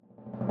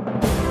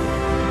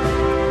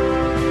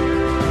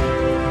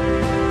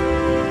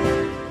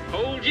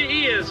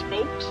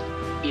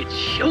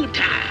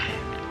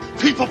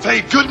People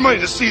pay good money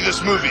to see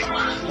this movie.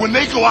 When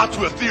they go out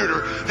to a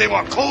theater, they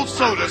want cold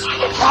sodas,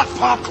 hot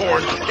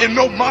popcorn, and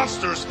no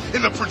monsters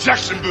in the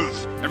projection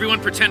booth. Everyone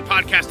pretend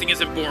podcasting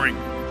isn't boring.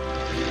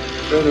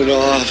 Turn it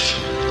off.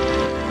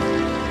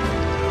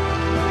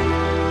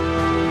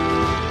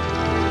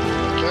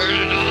 Turn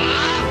it off.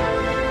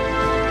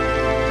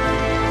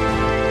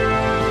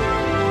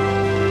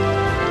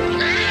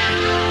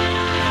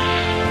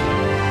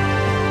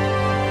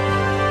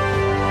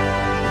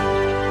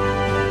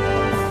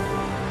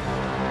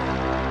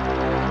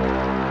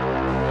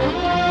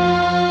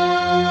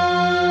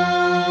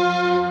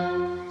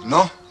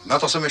 No, na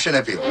to jsem ještě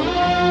nepil.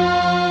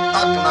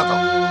 Tak na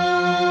to.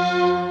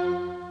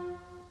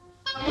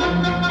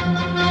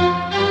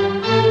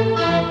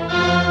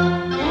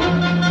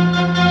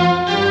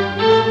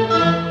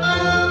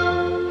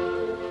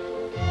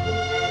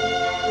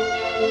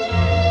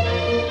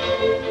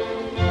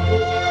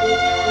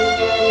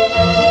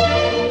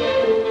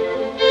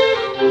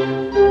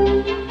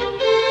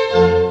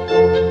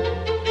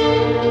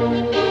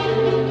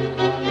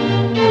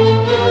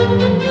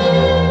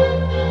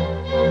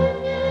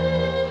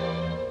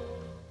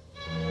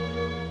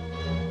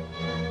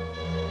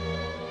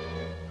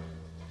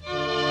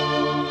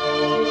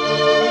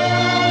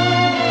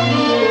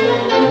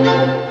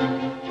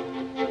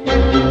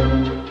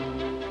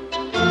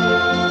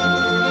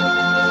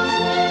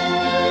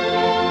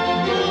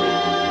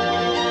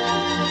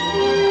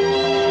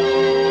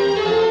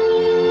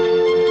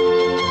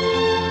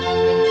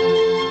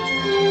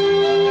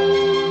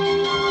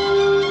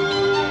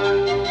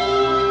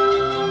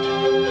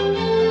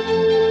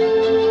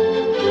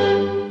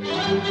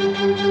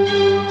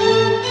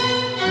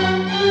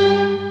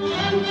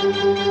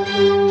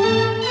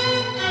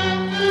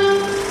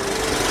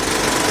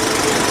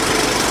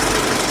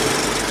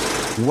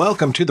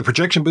 Welcome to the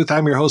Projection Booth.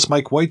 I'm your host,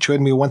 Mike White.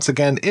 Joining me once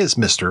again is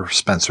Mr.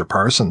 Spencer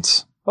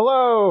Parsons.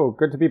 Hello.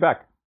 Good to be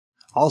back.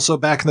 Also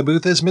back in the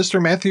booth is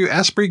Mr. Matthew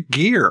Asprey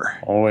Gear.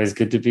 Always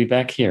good to be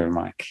back here,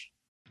 Mike.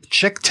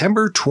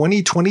 Czechtember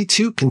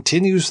 2022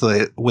 continues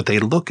with a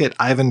look at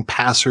Ivan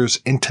Passer's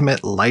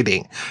Intimate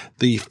Lighting,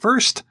 the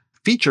first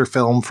feature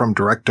film from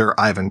director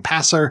Ivan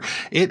Passer.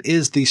 It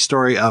is the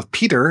story of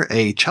Peter,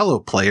 a cello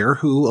player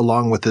who,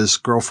 along with his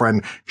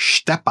girlfriend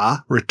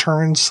Stepa,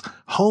 returns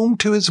home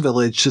to his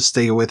village to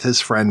stay with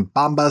his friend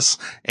Bambas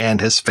and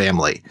his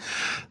family.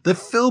 The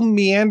film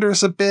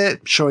meanders a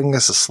bit, showing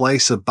us a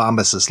slice of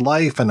Bambas'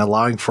 life and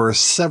allowing for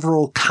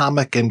several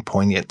comic and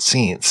poignant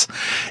scenes.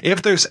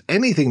 If there's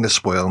anything to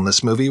spoil in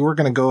this movie, we're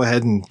going to go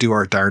ahead and do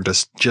our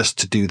darndest just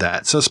to do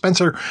that. So,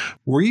 Spencer,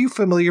 were you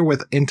familiar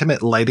with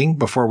Intimate Lighting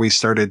before we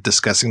started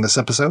discussing this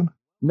episode?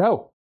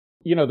 No.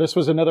 You know, this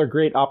was another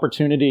great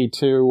opportunity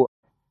to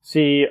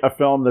see a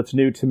film that's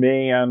new to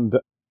me, and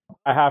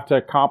I have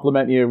to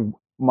compliment you,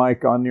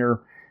 Mike, on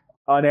your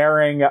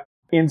unerring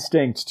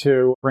instinct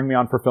to bring me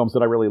on for films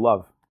that I really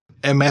love.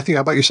 And Matthew,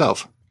 how about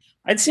yourself?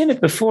 I'd seen it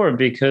before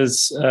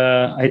because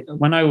I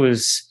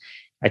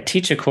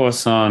teach a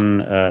course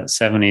on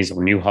 70s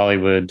or New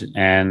Hollywood,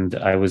 and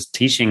I was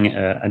teaching,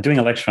 doing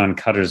a lecture on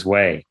Cutter's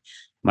Way,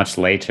 much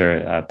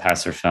later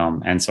Passer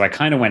film. And so I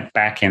kind of went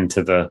back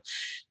into the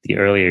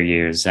earlier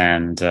years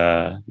and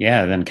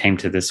then came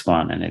to this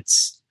one. And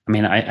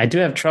I do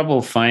have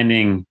trouble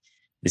finding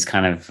this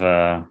kind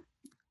of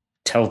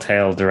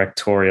telltale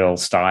directorial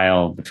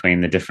style between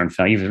the different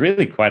films. He was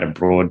really quite a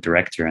broad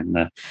director in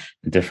the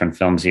different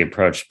films he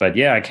approached. But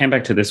yeah, I came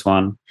back to this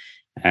one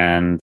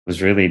and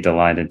was really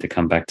delighted to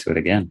come back to it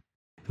again.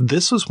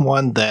 This was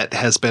one that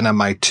has been on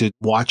my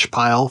to-watch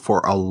pile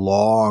for a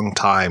long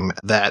time.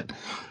 That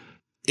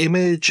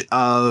image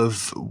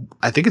of,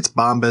 I think it's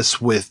Bambas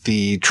with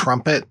the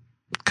trumpet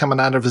coming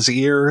out of his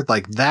ear,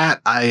 like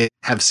that I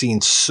have seen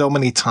so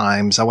many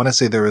times. I want to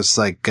say there was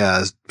like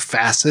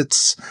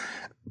Facets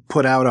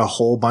put out a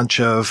whole bunch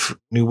of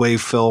New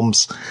Wave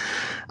films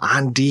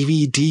on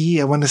DVD,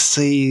 I want to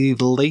say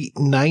late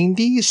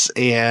 90s,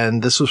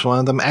 and this was one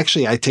of them.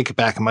 Actually, I take it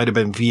back, it might have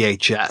been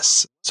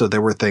VHS. So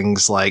there were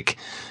things like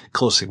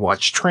Closely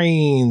Watched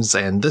Trains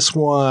and this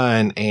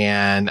one,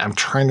 and I'm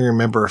trying to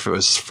remember if it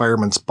was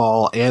Fireman's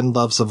Ball and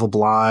Loves of a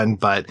Blonde,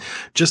 but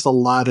just a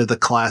lot of the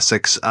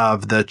classics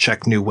of the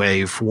Czech New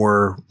Wave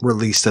were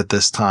released at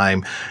this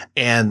time.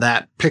 And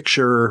that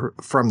picture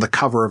from the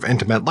cover of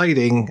Intimate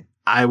Lighting,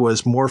 I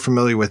was more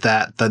familiar with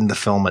that than the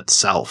film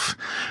itself.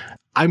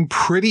 I'm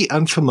pretty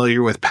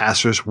unfamiliar with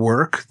Passer's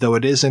work, though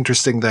it is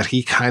interesting that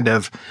he kind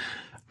of,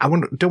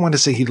 don't want to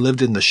say he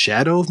lived in the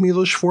shadow of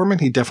Milos Forman.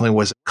 He definitely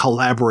was a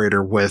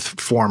collaborator with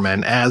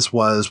Forman, as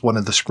was one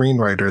of the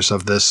screenwriters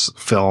of this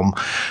film.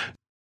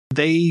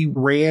 They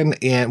ran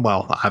in,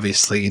 well,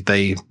 obviously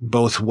they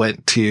both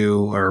went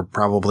to, or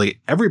probably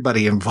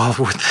everybody involved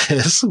with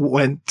this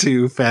went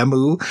to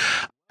FAMU.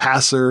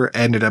 Passer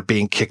ended up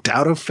being kicked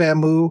out of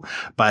FAMU,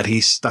 but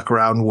he stuck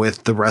around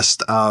with the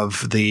rest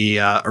of the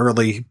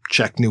early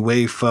Czech New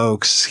Wave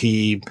folks.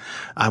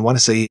 I want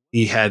to say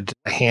he had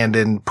a hand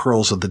in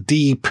Pearls of the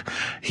Deep.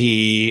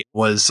 He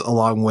was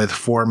along with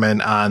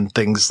Foreman on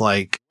things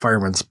like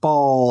Fireman's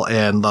Ball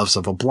and Loves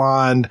of a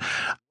Blonde.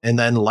 And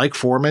then, like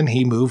Foreman,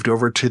 he moved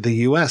over to the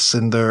U.S.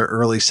 in the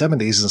early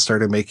 70s and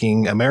started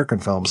making American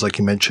films. Like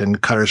you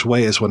mentioned, Cutter's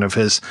Way is one of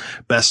his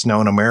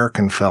best-known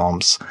American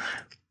films.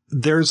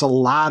 There's a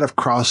lot of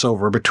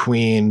crossover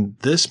between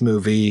this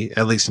movie,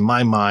 at least in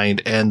my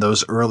mind, and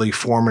those early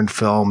Foreman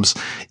films,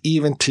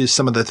 even to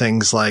some of the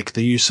things like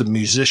the use of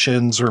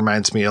musicians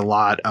reminds me a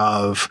lot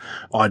of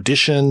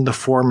Audition, the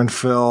Foreman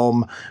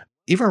film.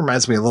 Even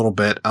reminds me a little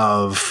bit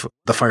of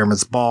The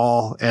Fireman's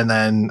Ball. And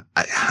then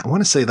I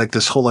want to say like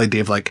this whole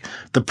idea of like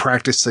the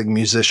practicing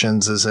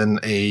musicians is in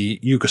a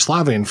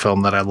Yugoslavian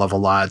film that I love a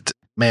lot.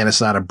 Man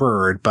is Not a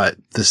Bird, but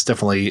this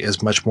definitely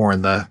is much more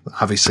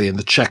obviously in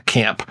the Czech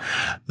camp.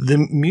 The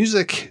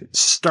music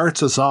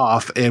starts us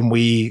off and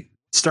we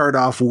start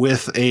off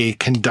with a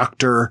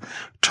conductor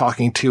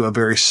talking to a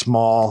very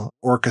small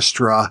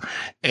orchestra,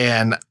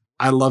 and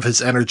I love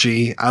his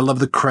energy. I love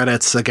the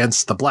credits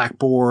against the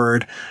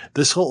blackboard.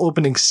 This whole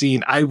opening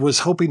scene, I was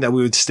hoping that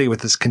we would stay with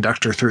this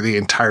conductor through the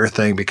entire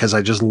thing because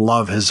I just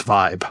love his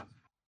vibe.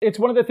 It's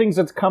one of the things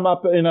that's come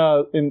up in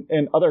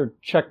other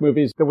Czech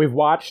movies that we've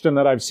watched and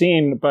that I've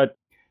seen, but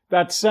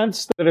that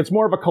sense that it's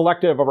more of a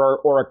collective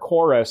or a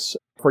chorus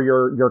for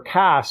your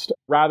cast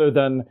rather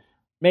than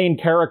main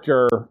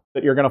character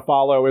that you're going to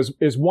follow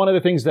is one of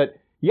the things that,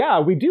 yeah,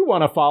 we do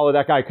want to follow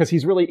that guy because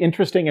he's really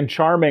interesting and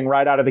charming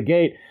right out of the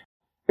gate.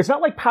 It's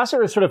not like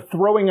Passer is sort of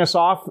throwing us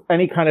off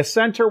any kind of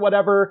scent or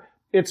whatever.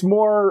 It's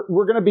more,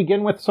 we're going to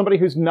begin with somebody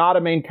who's not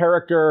a main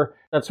character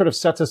that sort of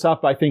sets us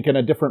up, I think, in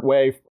a different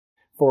way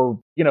for,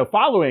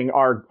 following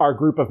our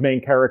group of main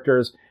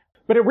characters.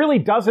 But it really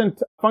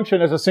doesn't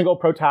function as a single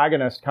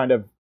protagonist kind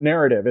of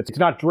narrative. It's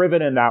not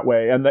driven in that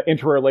way. And the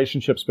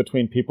interrelationships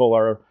between people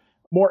are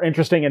more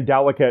interesting and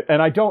delicate.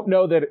 And I don't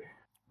know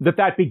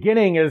that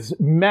beginning is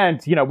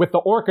meant, with the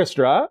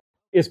orchestra,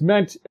 is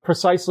meant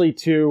precisely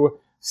to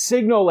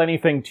signal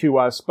anything to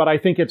us, but I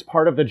think it's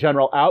part of the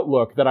general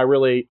outlook that I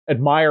really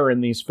admire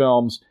in these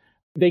films.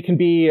 They can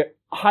be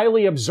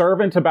highly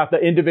observant about the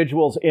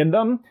individuals in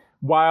them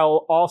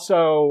while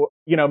also,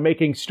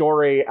 making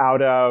story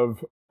out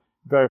of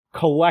the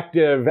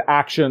collective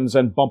actions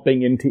and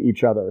bumping into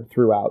each other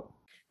throughout.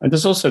 And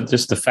there's also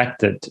just the fact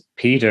that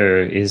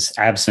Peter is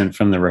absent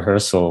from the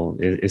rehearsal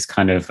is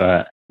kind of,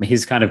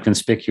 he's kind of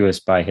conspicuous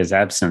by his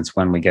absence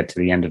when we get to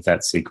the end of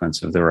that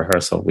sequence of the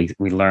rehearsal.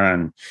 We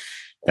learn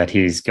that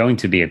he's going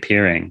to be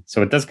appearing.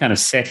 So it does kind of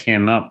set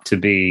him up to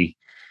be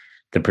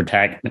the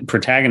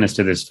protagonist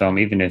of this film,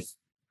 even if,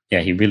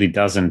 he really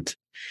doesn't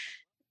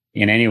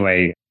in any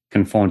way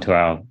conform to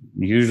our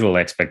usual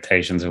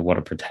expectations of what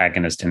a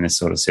protagonist in this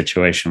sort of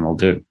situation will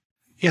do.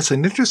 Yeah, it's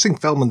an interesting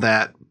film in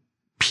that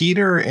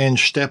Peter and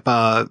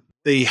Stepa,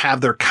 they have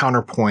their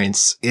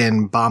counterpoints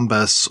in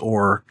Bambas,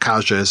 or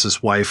Kaja as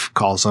his wife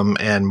calls him,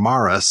 and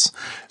Maris.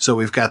 So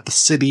we've got the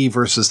city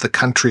versus the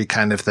country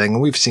kind of thing.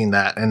 And we've seen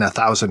that in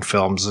 1,000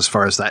 films as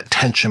far as that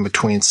tension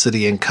between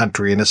city and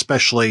country, and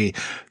especially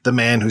the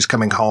man who's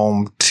coming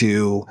home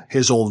to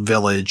his old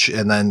village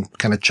and then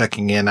kind of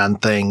checking in on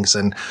things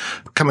and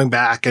coming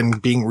back and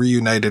being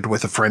reunited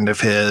with a friend of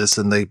his.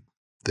 And they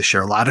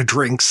share a lot of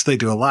drinks. They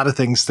do a lot of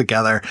things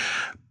together.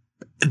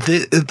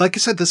 Like I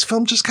said, this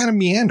film just kind of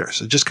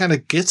meanders. It just kind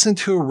of gets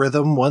into a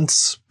rhythm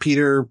once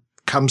Peter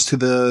comes to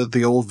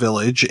the old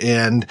village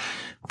and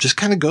just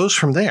kind of goes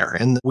from there.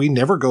 And we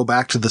never go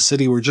back to the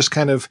city. We're just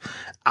kind of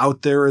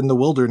out there in the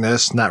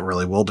wilderness, not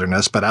really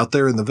wilderness, but out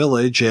there in the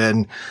village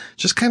and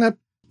just kind of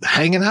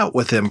hanging out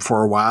with him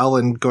for a while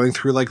and going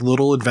through like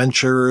little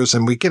adventures.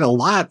 And we get a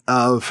lot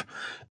of,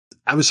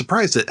 I was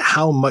surprised at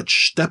how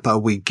much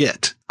Stepa we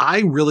get.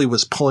 I really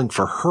was pulling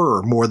for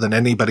her more than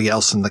anybody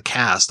else in the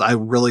cast. I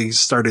really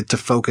started to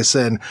focus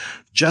in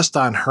just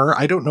on her.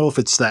 I don't know if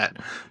it's that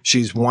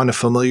she's one, a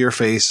familiar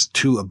face,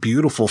 two, a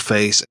beautiful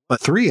face,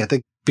 but three, I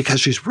think because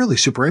she's really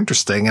super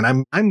interesting.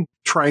 And I'm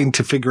trying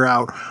to figure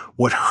out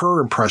what her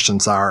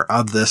impressions are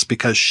of this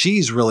because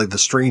she's really the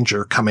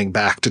stranger coming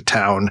back to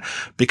town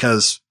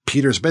because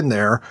Peter's been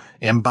there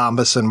and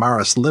Bambas and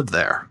Maris live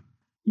there.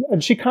 Yeah,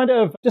 and she kind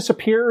of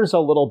disappears a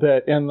little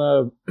bit in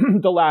the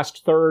the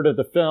last third of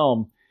the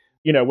film,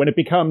 when it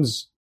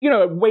becomes,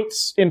 it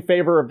weights in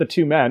favor of the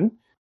two men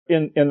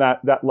in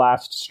that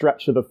last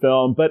stretch of the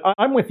film. But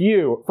I'm with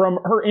you from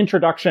her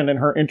introduction and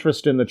her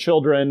interest in the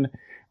children,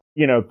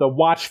 the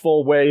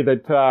watchful way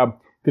that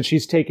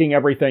she's taking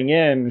everything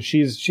in.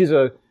 She's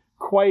a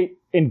quite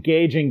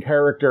engaging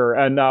character.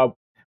 And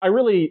I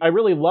really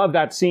love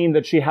that scene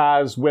that she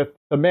has with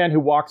the man who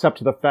walks up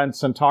to the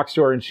fence and talks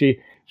to her, and she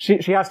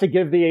has to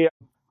give the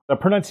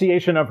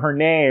pronunciation of her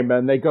name,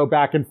 and they go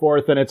back and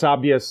forth, and it's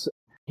obvious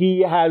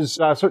he has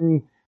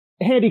certain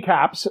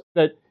handicaps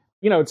that,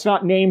 it's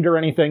not named or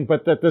anything,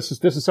 but that this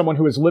is someone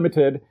who is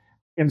limited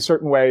in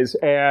certain ways.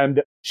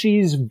 And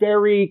she's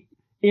very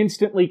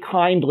instantly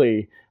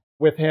kindly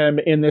with him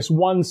in this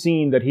one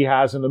scene that he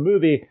has in the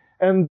movie.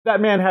 And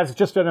that man has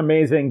just an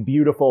amazing,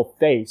 beautiful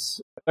face,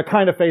 the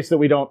kind of face that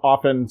we don't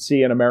often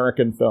see in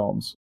American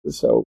films.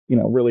 So,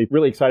 really,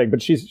 really exciting.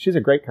 But she's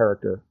a great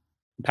character.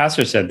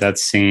 Passer said that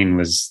scene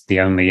was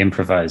the only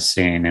improvised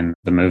scene in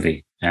the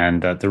movie.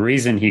 And the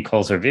reason he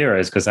calls her Vera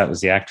is because that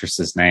was the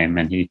actress's name,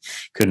 and he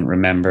couldn't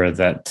remember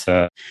that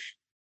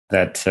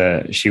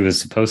she was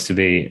supposed to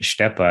be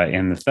Stepa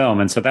in the film.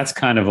 And so that's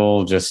kind of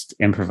all just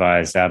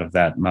improvised out of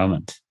that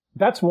moment.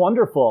 That's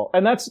wonderful.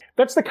 And that's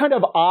the kind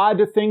of odd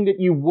thing that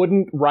you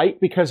wouldn't write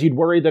because you'd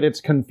worry that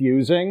it's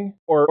confusing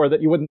or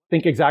that you wouldn't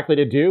think exactly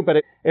to do. But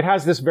it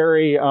has this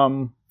very,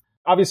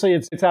 obviously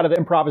it's out of the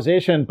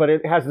improvisation, but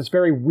it has this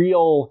very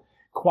real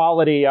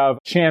quality of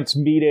chance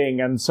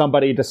meeting and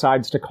somebody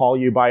decides to call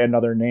you by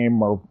another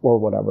name or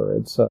whatever.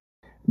 It's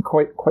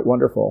quite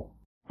wonderful.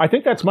 I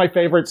think that's my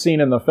favorite scene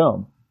in the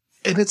film.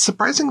 And it's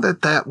surprising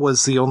that that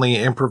was the only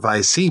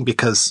improvised scene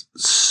because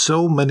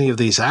so many of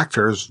these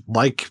actors,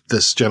 like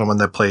this gentleman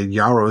that played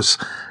Jaros,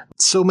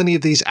 so many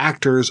of these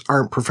actors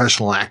aren't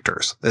professional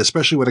actors,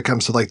 especially when it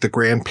comes to like the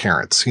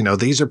grandparents. You know,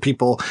 these are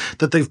people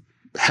that they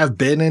have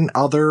been in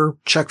other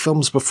Czech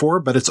films before,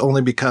 but it's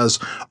only because,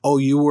 oh,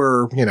 you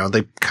were, you know,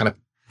 they kind of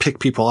pick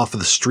people off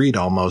of the street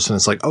almost. And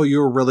it's like, oh, you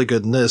were really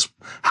good in this.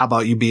 How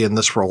about you be in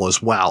this role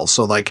as well?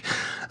 So like,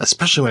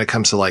 especially when it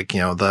comes to like, you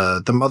know,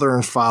 the mother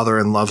and father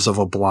in Loves of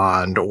a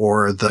Blonde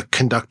or the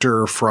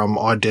conductor from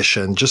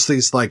Audition, just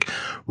these like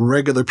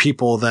regular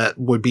people that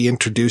would be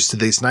introduced to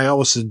these. And I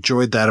always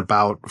enjoyed that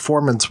about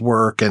Foreman's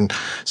work and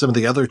some of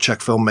the other Czech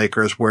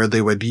filmmakers where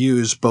they would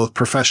use both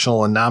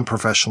professional and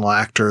non-professional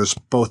actors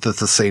both at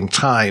the same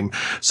time.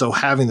 So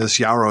having this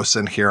Jaros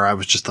in here, I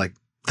was just like,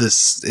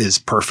 this is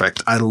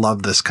perfect. I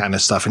love this kind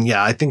of stuff. And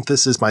yeah, I think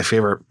this is my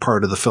favorite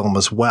part of the film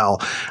as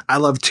well. I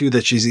love too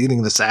that she's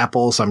eating this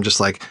apple. So I'm just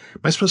like,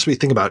 am I supposed to be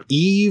thinking about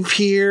Eve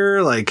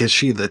here? Like, is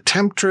she the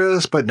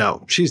temptress? But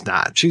no, she's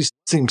not. She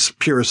seems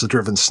pure as the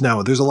driven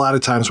snow. There's a lot of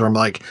times where I'm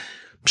like,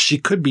 she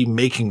could be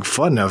making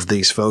fun of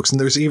these folks. And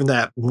there's even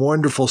that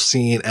wonderful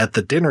scene at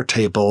the dinner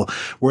table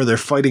where they're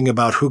fighting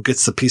about who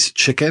gets the piece of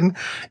chicken.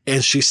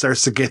 And she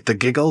starts to get the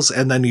giggles.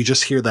 And then you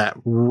just hear that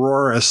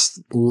roarous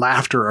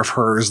laughter of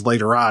hers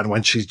later on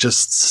when she's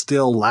just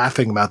still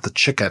laughing about the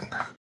chicken.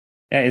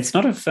 Yeah, it's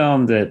not a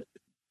film that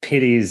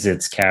pities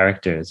its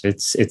characters.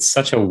 It's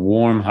such a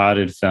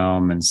warm-hearted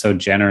film and so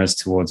generous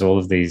towards all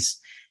of these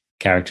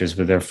characters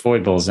with their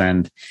foibles.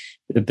 And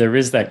there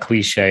is that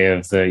cliche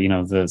of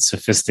the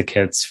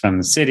sophisticates from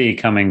the city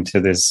coming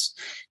to this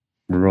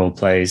rural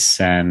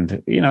place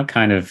and,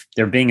 kind of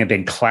there being a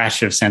big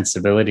clash of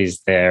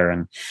sensibilities there.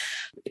 And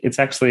it's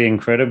actually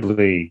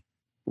incredibly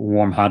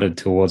warm-hearted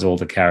towards all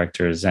the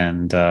characters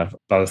and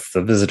both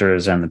the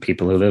visitors and the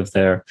people who live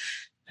there.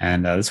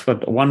 And that's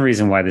one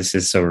reason why this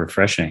is so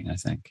refreshing, I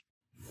think.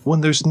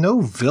 When there's no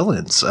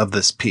villains of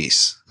this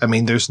piece, I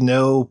mean, there's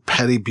no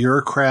petty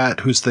bureaucrat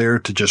who's there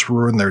to just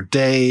ruin their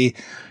day.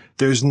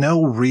 There's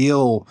no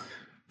real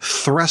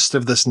thrust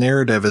of this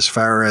narrative as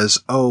far as,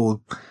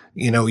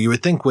 you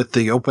would think with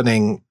the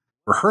opening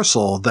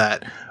rehearsal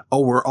that,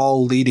 we're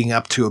all leading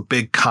up to a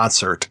big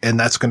concert and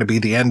that's going to be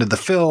the end of the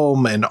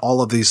film. And all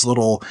of these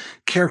little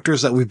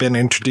characters that we've been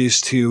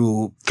introduced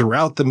to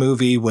throughout the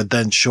movie would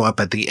then show up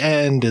at the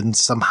end. And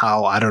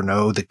somehow, I don't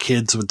know, the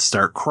kids would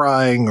start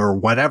crying or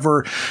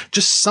whatever,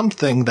 just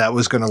something that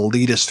was going to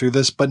lead us through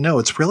this. But no,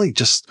 it's really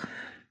just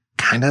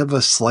kind of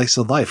a slice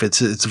of life. It's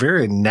a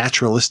very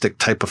naturalistic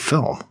type of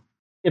film.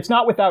 It's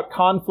not without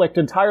conflict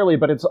entirely,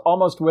 but it's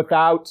almost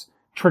without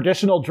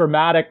traditional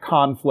dramatic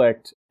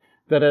conflict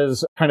that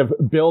is kind of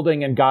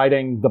building and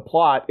guiding the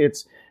plot.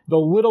 It's the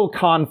little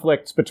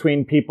conflicts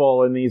between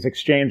people in these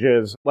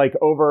exchanges, like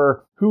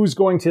over who's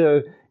going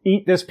to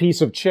eat this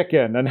piece of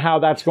chicken and how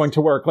that's going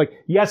to work. Like,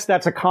 yes,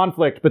 that's a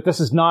conflict, but this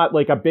is not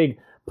like a big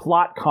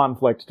plot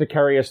conflict to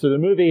carry us through the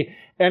movie.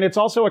 And it's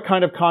also a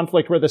kind of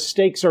conflict where the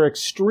stakes are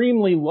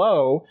extremely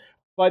low,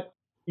 but,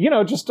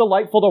 just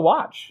delightful to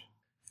watch.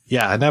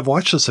 Yeah, and I've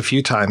watched this a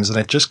few times, and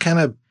it just kind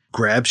of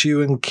grabs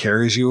you and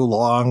carries you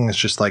along. It's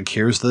just like,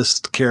 here's this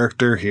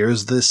character,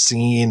 here's this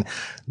scene.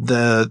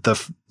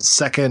 The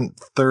second,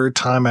 third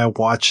time I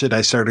watched it,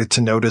 I started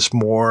to notice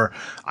more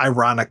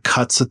ironic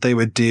cuts that they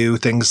would do.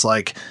 Things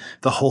like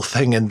the whole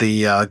thing in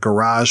the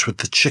garage with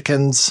the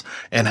chickens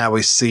and how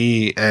we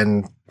see,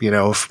 and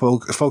if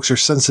folks are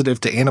sensitive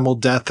to animal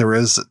death, there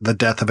is the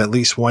death of at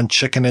least one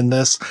chicken in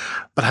this.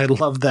 But I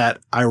love that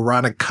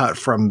ironic cut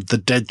from the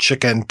dead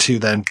chicken to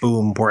then,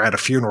 boom, we're at a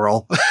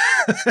funeral.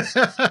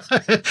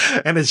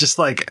 And it's just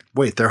like,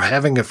 wait, they're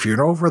having a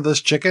funeral for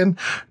this chicken?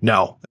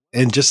 No.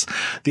 And just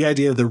the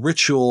idea of the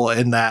ritual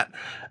in that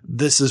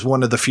this is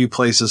one of the few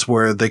places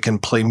where they can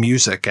play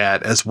music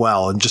at as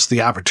well. And just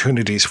the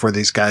opportunities for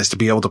these guys to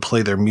be able to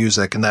play their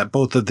music, and that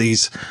both of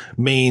these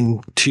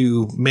main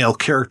two male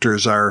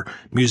characters are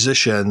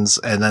musicians.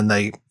 And then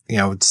they,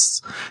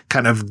 it's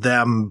kind of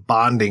them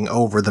bonding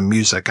over the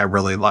music I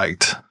really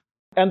liked.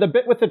 And the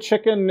bit with the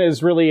chicken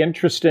is really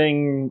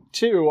interesting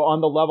too,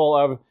 on the level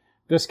of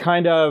this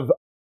kind of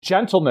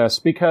gentleness,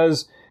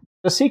 because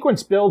the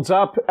sequence builds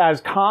up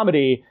as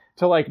comedy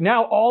to like,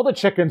 now all the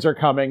chickens are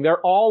coming. They're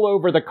all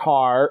over the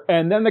car.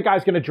 And then the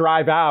guy's going to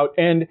drive out.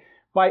 And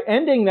by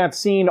ending that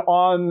scene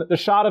on the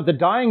shot of the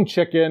dying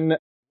chicken,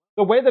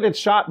 the way that it's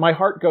shot, my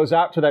heart goes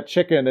out to that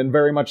chicken, and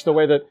very much the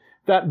way that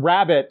that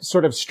rabbit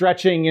sort of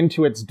stretching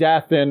into its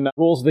death in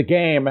Rules of the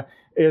Game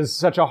is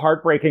such a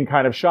heartbreaking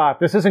kind of shot.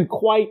 This isn't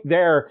quite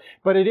there,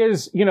 but it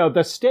is,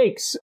 the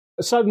stakes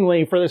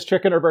suddenly for this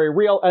chicken are very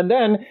real. And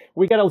then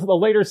we get a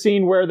later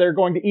scene where they're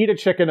going to eat a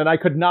chicken, and I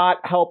could not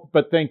help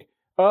but think,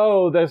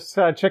 oh, this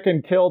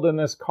chicken killed in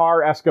this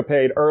car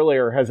escapade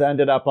earlier has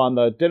ended up on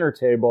the dinner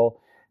table,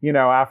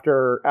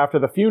 after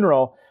the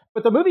funeral.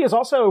 But the movie is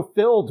also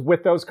filled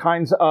with those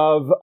kinds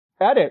of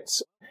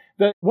edits.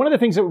 One of the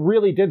things that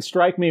really did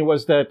strike me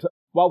was that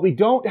while we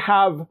don't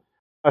have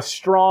a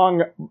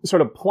strong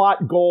sort of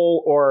plot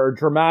goal or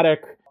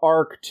dramatic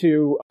arc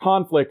to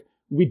conflict,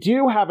 we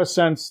do have a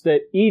sense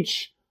that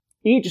each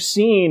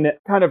scene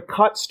kind of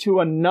cuts to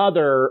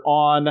another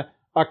on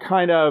a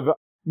kind of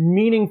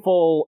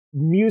meaningful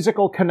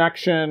musical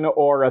connection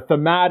or a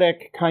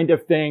thematic kind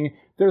of thing.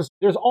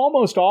 There's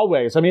almost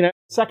always, the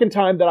second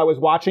time that I was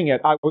watching it,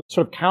 I was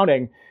sort of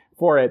counting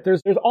for it.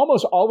 There's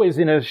almost always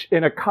in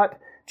a cut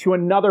to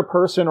another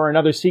person or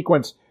another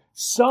sequence,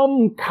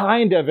 some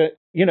kind of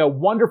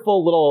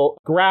wonderful little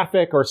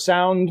graphic or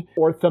sound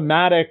or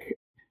thematic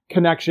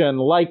connection,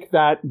 like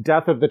that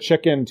death of the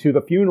chicken to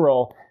the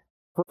funeral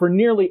for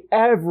nearly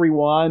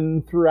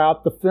everyone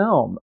throughout the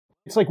film.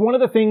 It's like one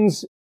of the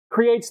things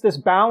creates this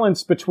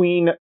balance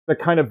between the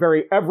kind of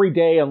very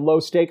everyday and low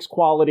stakes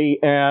quality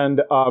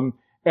and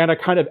a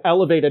kind of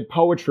elevated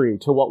poetry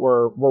to what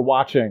we're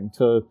watching,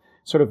 to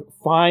sort of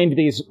find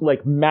these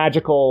like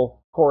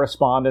magical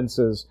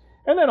correspondences.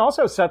 And then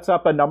also sets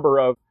up a number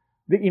of,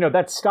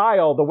 that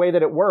style, the way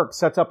that it works,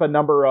 sets up a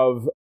number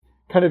of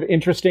kind of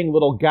interesting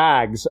little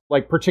gags,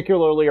 like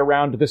particularly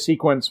around the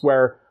sequence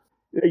where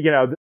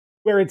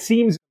it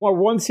seems, well,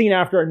 one scene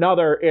after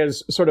another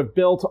is sort of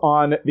built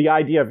on the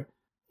idea of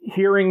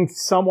hearing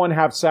someone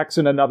have sex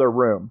in another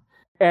room.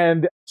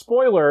 And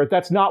spoiler,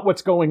 that's not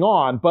what's going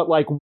on, but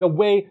like the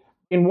way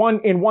in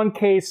one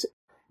case,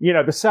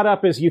 the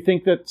setup is you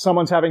think that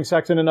someone's having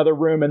sex in another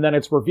room and then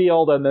it's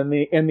revealed, and then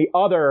in the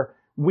other,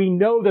 we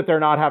know that they're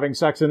not having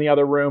sex in the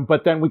other room,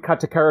 but then we cut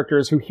to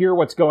characters who hear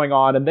what's going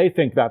on and they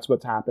think that's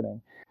what's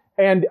happening.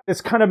 And this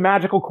kind of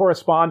magical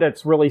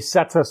correspondence really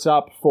sets us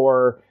up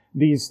for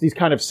these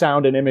kind of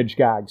sound and image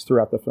gags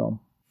throughout the film.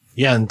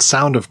 Yeah, and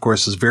sound, of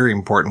course, is very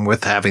important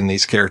with having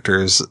these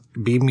characters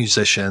be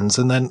musicians,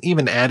 and then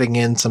even adding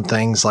in some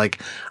things like,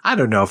 I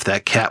don't know if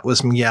that cat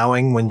was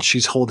meowing when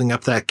she's holding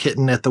up that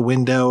kitten at the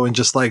window and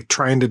just like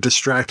trying to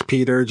distract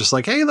Peter, just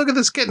like, hey, look at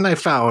this kitten I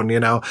found,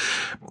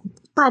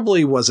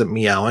 Probably wasn't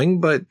meowing,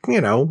 but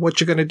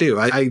what you gonna do?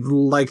 I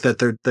like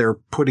that they're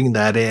putting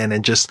that in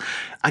and just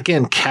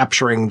again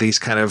capturing these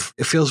kind of,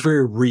 it feels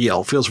very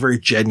real, feels very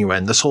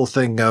genuine. This whole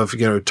thing of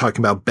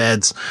talking about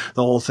beds,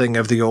 the whole thing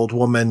of the old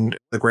woman,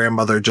 the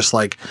grandmother, just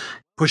like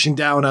pushing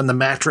down on the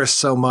mattress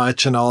so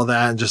much and all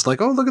that, and just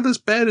like, oh, look at this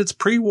bed, it's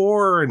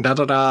pre-war and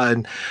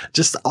and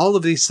just all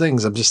of these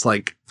things. I'm just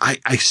like,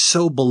 I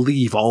so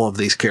believe all of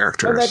these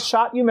characters. And that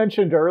shot you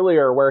mentioned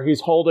earlier where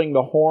he's holding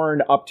the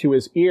horn up to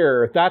his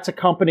ear, that's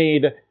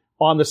accompanied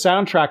on the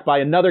soundtrack by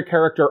another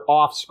character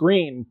off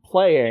screen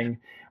playing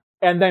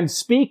and then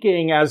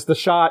speaking as the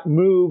shot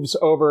moves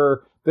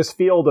over this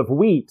field of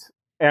wheat.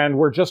 And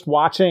we're just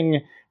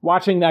watching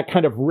that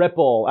kind of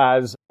ripple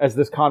as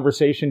this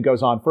conversation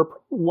goes on for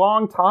a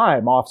long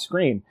time off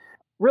screen.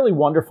 Really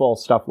wonderful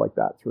stuff like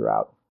that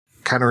throughout.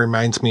 Kind of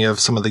reminds me of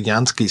some of the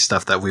Jansky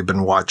stuff that we've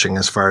been watching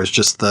as far as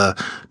just the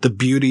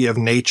beauty of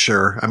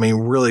nature.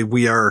 Really,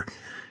 we are,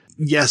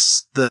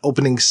 yes, the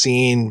opening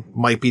scene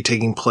might be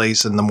taking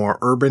place in the more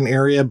urban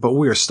area, but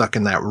we are stuck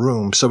in that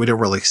room, so we don't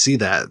really see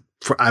that.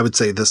 I would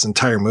say this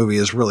entire movie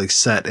is really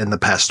set in the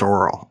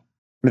pastoral.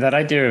 That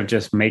idea of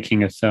just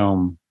making a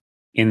film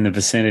in the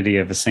vicinity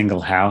of a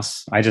single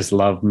house. I just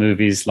love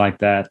movies like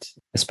that,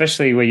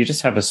 especially where you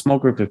just have a small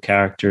group of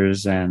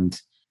characters and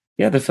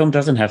the film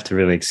doesn't have to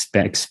really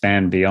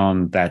expand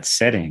beyond that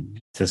setting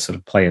to sort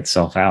of play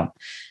itself out.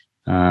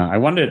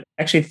 I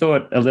actually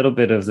thought a little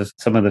bit of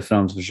some of the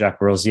films of Jacques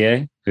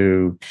Rosier,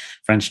 who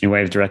French New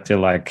Wave director,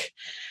 like,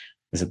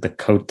 is it the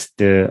Côte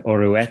de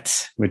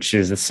Oruette, which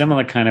is a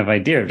similar kind of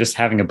idea of just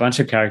having a bunch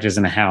of characters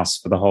in a house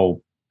for the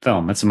whole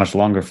film. It's a much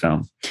longer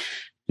film.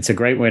 It's a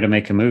great way to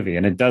make a movie,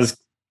 and it does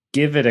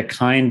give it a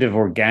kind of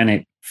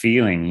organic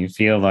feeling. You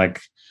feel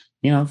like,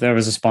 there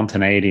was a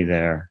spontaneity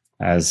there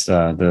as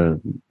the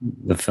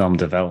film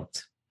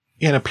developed.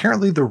 And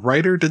apparently the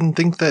writer didn't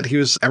think that he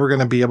was ever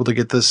going to be able to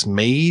get this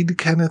made,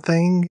 kind of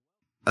thing.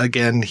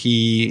 Again,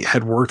 he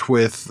had worked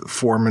with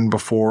Foreman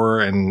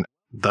before, and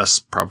thus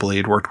probably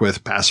had worked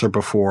with Passer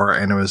before.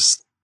 And it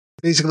was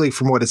basically,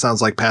 from what it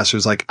sounds like,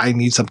 Passer's like, I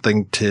need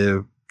something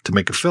to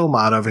make a film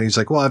out of. And he's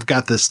like, well, I've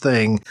got this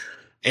thing.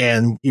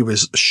 And he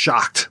was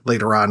shocked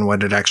later on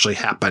when it actually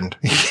happened.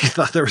 He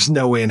thought there was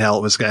no way in hell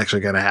it was actually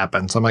going to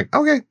happen. So I'm like,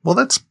 okay, well,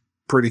 that's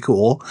pretty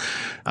cool.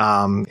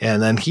 And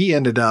then he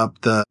ended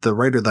up, the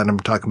writer that I'm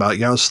talking about,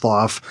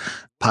 Jaroslav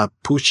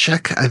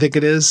Papuchek, I think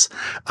it is.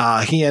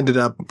 He ended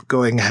up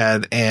going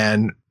ahead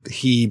and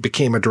he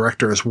became a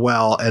director as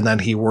well. And then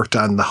he worked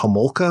on the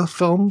Homolka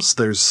films.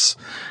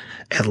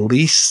 at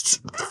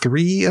least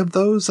 3 of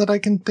those that I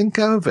can think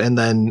of. And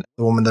then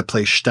the woman that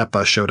plays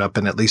Stepa showed up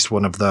in at least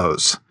one of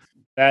those.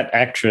 That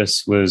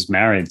actress was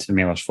married to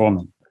Milos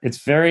Forman.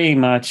 It's very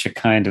much a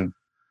kind of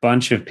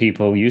bunch of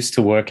people used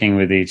to working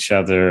with each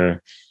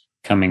other,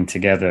 coming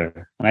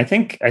together. And I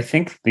think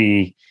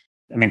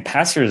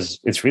Passers,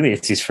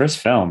 it's his first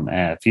film,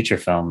 feature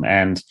film.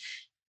 And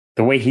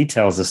the way he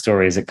tells the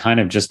story is it kind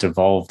of just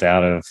evolved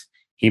out of,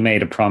 he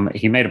made a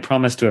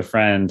promise to a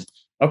friend.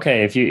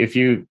 Okay, if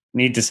you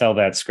need to sell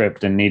that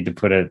script and need to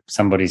put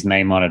somebody's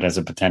name on it as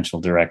a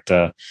potential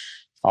director,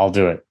 I'll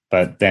do it.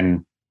 But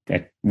then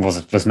it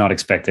was not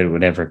expected it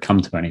would ever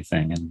come to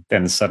anything. And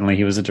then suddenly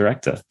he was a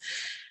director.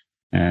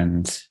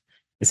 And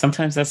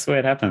sometimes that's the way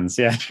it happens.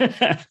 Yeah.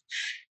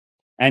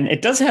 And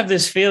it does have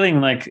this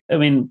feeling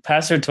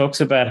Passer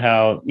talks about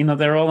how,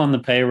 they're all on the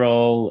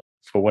payroll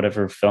for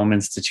whatever film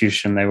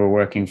institution they were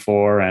working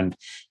for. And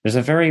there's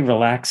a very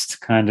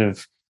relaxed kind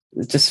of,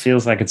 it just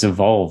feels like it's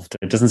evolved.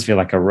 It doesn't feel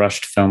like a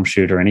rushed film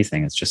shoot or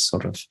anything. It's just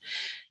sort of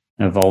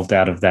evolved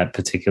out of that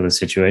particular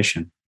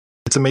situation.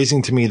 It's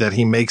amazing to me that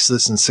he makes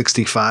this in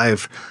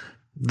 65.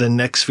 The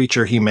next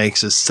feature he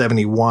makes is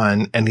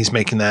 71, and he's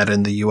making that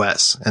in the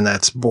US, and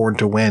that's Born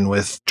to Win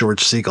with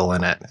George Segal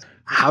in it.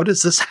 How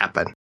does this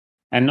happen?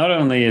 And not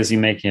only is he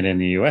making it in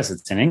the US,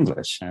 it's in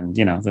English. And,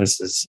 this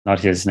is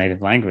not his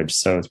native language.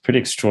 So it's pretty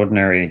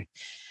extraordinary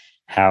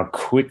how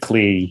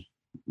quickly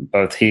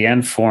both he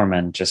and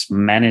Foreman just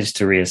managed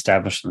to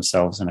reestablish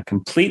themselves in a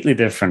completely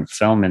different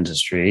film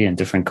industry and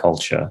different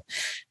culture.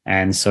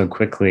 And so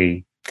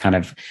quickly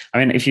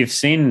if you've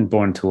seen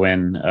Born to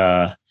Win,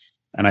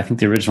 and I think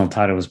the original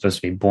title was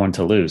supposed to be Born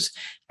to Lose,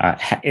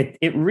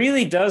 it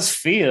really does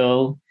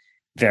feel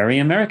very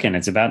American.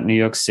 It's about New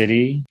York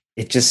City.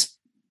 It just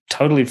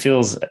totally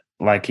feels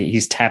like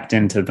he's tapped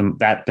into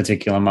that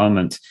particular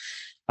moment.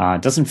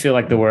 It doesn't feel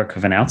like the work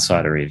of an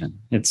outsider even.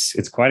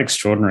 It's quite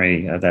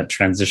extraordinary, that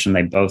transition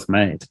they both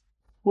made.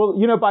 Well,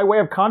 by way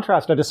of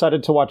contrast, I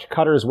decided to watch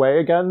Cutter's Way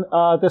again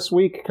this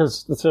week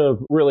because it's a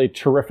really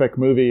terrific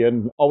movie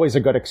and always a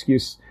good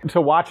excuse to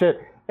watch it.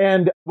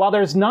 And while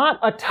there's not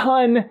a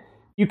ton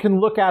you can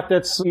look at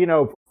that's,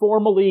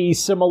 formally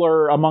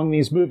similar among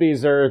these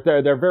movies,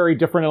 they're very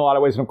different in a lot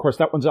of ways. And of course,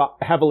 that one's a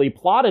heavily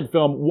plotted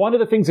film. One of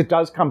the things that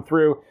does come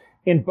through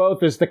in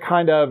both is the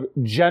kind of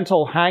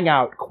gentle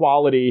hangout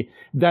quality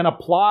then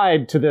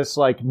applied to this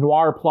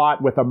noir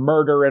plot with a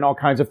murder and all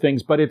kinds of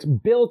things. But it's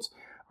built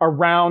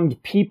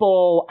around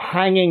people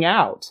hanging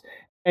out,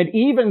 and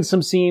even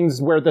some scenes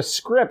where the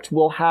script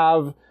will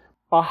have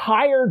a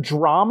higher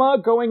drama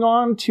going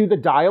on to the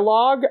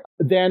dialogue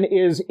than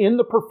is in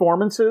the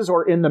performances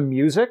or in the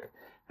music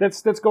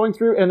that's going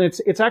through. And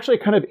it's actually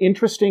a kind of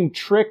interesting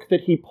trick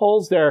that he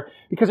pulls there,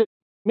 because it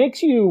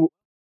makes you,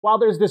 while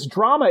there's this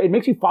drama, it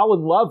makes you fall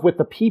in love with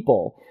the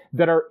people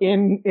that are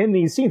in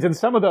these scenes. And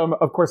some of them,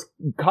 of course,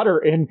 Cutter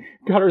in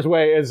Cutter's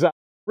Way is a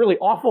really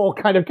awful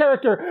kind of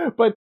character.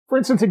 But for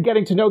instance, in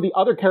getting to know the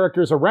other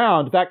characters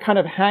around, that kind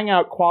of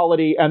hangout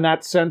quality and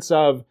that sense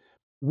of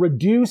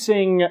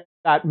reducing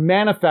that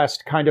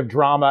manifest kind of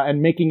drama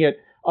and making it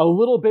a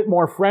little bit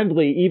more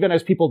friendly, even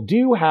as people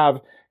do have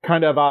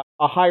kind of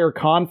a higher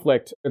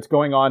conflict that's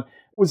going on,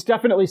 was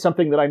definitely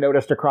something that I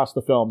noticed across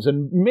the films.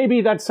 And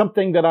maybe that's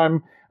something that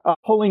I'm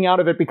pulling out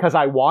of it because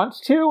I want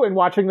to and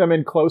watching them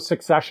in close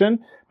succession.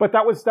 But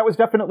that was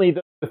definitely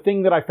the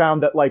thing that I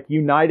found that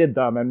united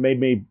them and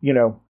made me,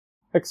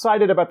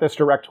 excited about this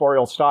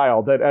directorial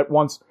style, that at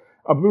once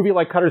a movie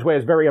like Cutter's Way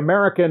is very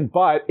American,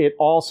 but it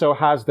also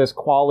has this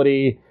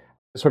quality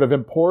sort of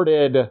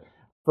imported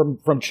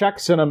from Czech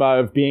cinema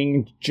of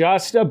being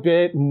just a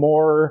bit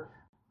more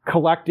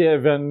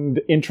collective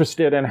and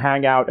interested and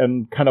hang out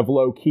and kind of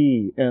low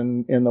key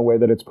in the way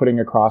that it's putting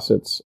across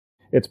its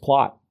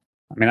plot.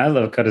 I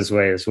love Cutter's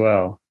Way as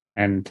well.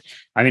 And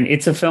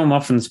it's a film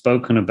often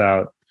spoken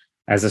about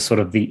as a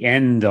sort of the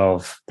end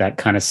of that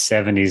kind of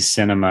 70s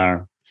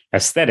cinema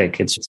aesthetic.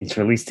 It's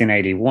released in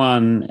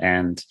 81,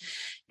 and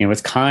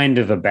it's kind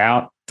of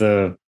about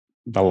the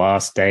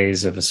last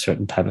days of a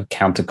certain type of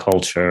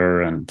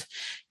counterculture, and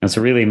it's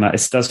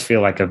it does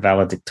feel like a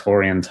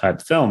valedictorian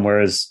type film,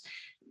 whereas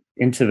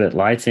Into That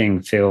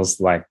Lighting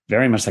feels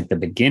very much like the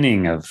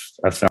beginning of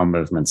a film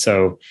movement.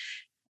 So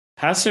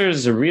Passer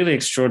is a really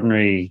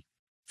extraordinary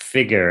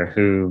figure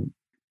who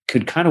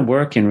could kind of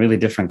work in really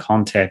different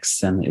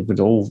contexts, and it would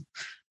all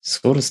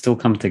sort of still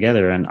come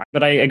together.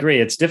 But I agree,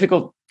 it's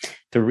difficult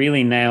to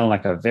really nail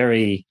a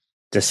very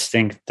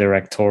distinct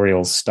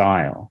directorial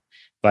style.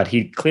 But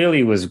he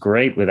clearly was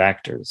great with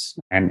actors,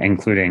 and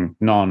including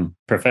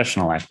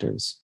non-professional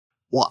actors.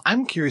 Well,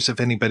 I'm curious if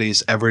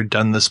anybody's ever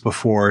done this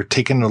before,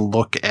 taken a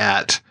look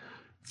at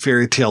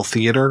fairy tale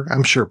theater.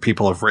 I'm sure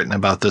people have written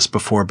about this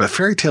before, but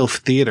fairy tale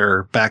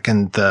theater back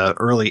in the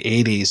early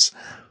 80s,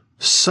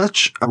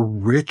 such a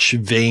rich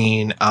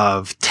vein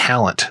of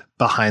talent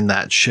behind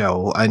that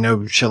show. I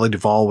know Shelley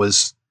Duvall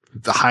was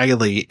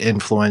highly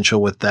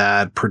influential with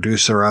that,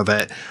 producer of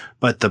it,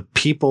 but the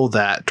people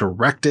that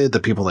directed, the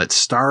people that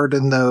starred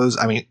in those,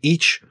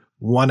 each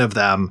one of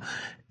them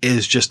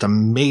is just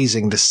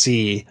amazing to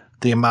see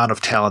the amount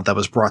of talent that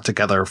was brought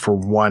together for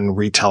one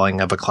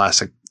retelling of a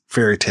classic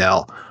fairy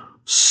tale.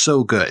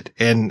 So good.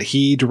 And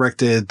he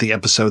directed the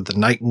episode The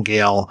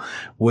Nightingale,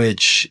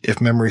 which, if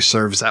memory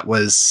serves, that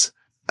was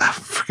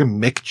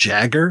freaking Mick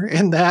Jagger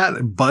in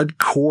that. Bud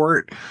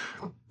Cort,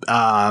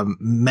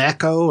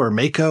 Mako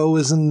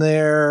was in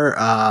there.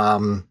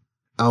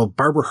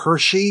 Barbara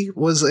Hershey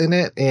was in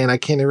it, and I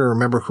can't even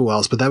remember who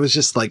else, but that was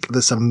just like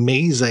this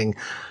amazing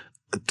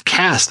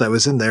cast that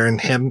was in there, and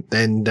him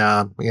and,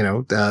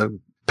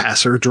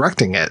 Passer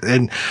directing it.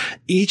 And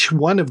each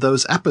one of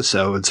those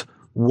episodes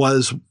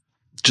was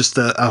just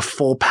a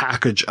full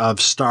package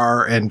of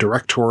star and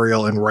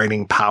directorial and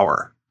writing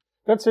power.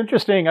 That's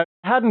interesting. I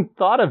hadn't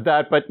thought of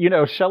that, but,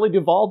 Shelley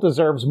Duvall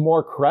deserves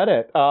more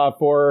credit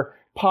for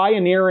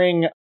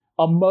pioneering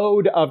a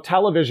mode of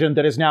television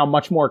that is now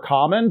much more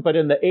common. But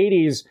in the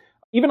 80s,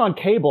 even on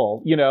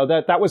cable,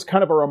 that was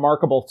kind of a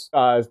remarkable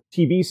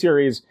TV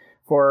series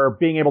for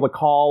being able to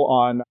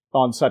call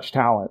on such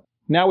talent.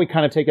 Now we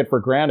kind of take it for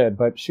granted,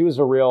 but she was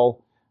a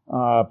real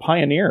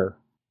pioneer.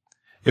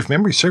 If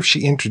memory serves,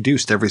 she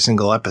introduced every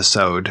single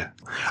episode.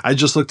 I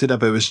just looked it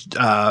up. It was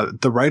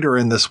the writer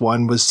in this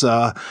one was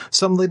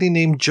some lady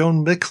named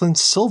Joan Micklin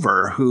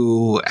Silver,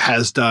 who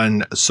has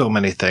done so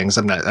many things.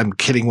 I'm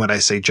kidding when I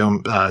say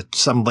Joan,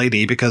 some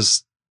lady,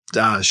 because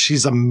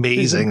she's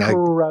amazing. She's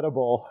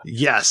incredible.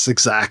 Yes,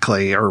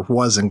 exactly. Or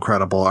was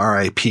incredible.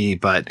 R.I.P.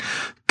 But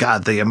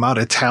God, the amount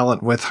of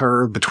talent with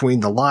her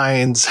between the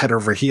lines, Head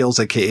Over Heels,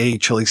 aka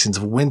Chilly Scenes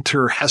of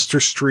Winter, Hester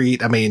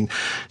Street. I mean,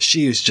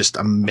 she is just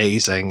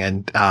amazing.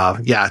 And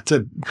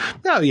Joan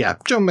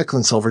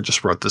Micklin Silver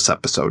just wrote this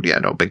episode. Yeah,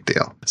 no big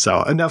deal.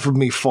 So enough of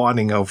me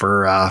fawning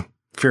over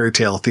fairy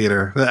tale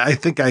theater. I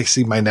think I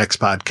see my next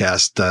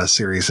podcast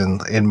series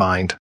in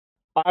mind.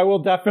 I will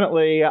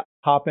definitely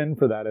hop in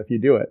for that if you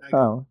do it.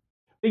 Oh.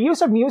 The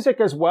use of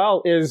music as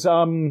well is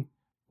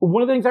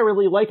one of the things I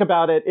really like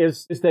about it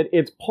is that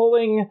it's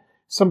pulling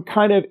some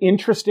kind of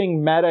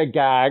interesting meta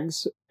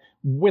gags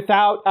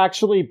without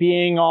actually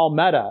being all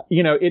meta.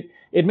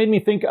 It made me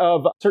think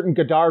of certain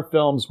Godard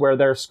films where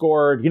they're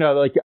scored,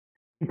 like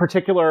in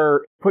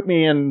particular, put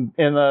me in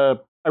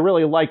I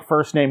really like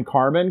First Name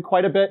Carmen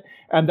quite a bit.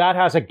 And that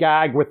has a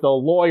gag with the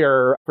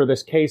lawyer for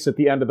this case at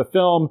the end of the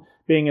film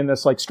being in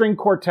this like string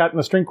quartet, and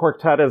the string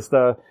quartet is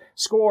the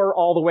score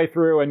all the way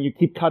through, and you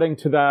keep cutting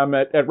to them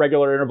at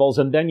regular intervals,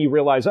 and then you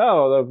realize,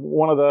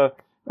 one of the,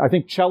 I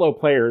think, cello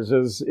players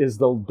is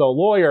the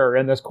lawyer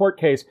in this court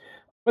case.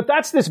 But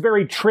that's this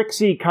very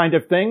tricksy kind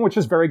of thing, which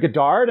is very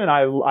Godard, and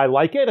I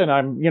like it, and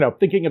I'm,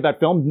 thinking of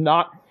that film,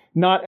 not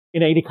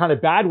in any kind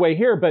of bad way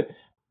here, but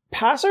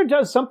Passer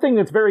does something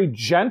that's very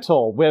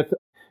gentle with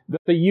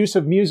the use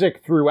of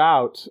music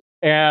throughout,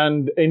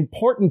 and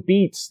important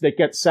beats that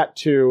get set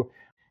to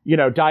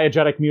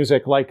diegetic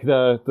music, like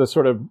the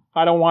sort of,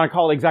 I don't want to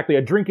call it exactly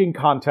a drinking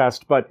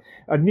contest, but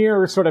a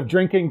near sort of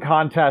drinking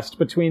contest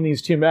between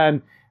these two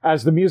men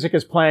as the music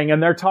is playing,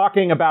 and they're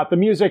talking about the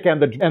music,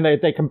 and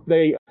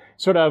they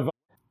sort of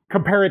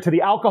compare it to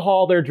the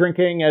alcohol they're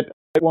drinking at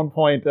one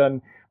point,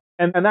 and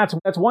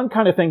that's one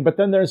kind of thing. But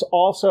then there's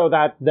also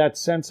that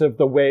sense of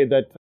the way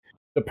that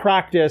the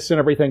practice and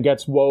everything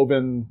gets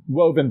woven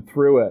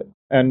through it,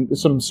 and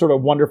some sort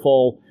of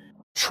wonderful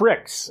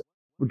tricks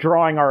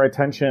drawing our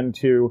attention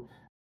to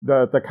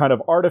the kind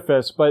of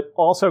artifice, but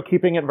also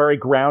keeping it very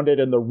grounded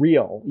in the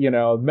real.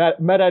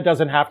 Meta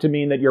doesn't have to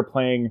mean that you're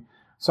playing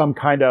some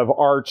kind of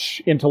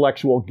arch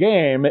intellectual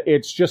game.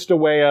 It's just a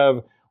way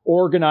of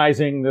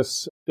organizing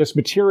this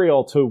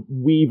material to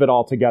weave it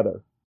all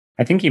together.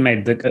 I think he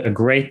made a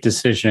great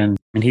decision.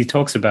 And he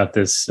talks about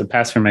this.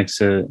 Passer makes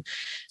a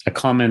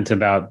comment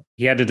about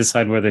he had to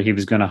decide whether he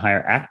was going to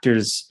hire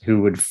actors who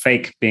would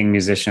fake being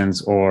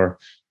musicians or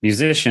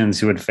musicians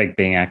who would fake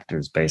being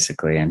actors,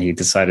 basically. And he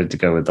decided to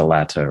go with the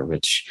latter,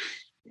 which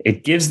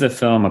it gives the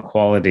film a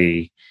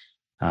quality,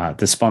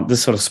 this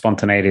sort of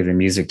spontaneity of the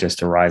music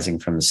just arising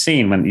from the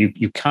scene. When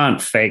you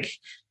can't fake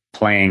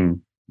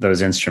playing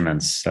those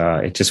instruments,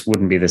 it just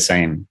wouldn't be the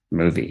same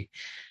movie.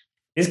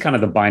 It is kind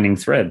of the binding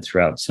thread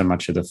throughout so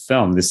much of the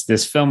film.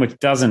 This film, which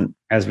doesn't,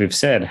 as we've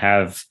said,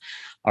 have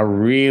a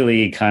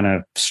really kind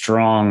of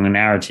strong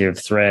narrative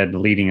thread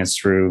leading us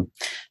through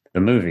the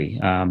movie.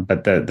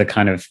 But the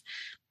kind of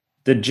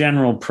the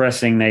general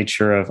pressing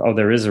nature of,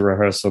 there is a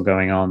rehearsal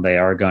going on, they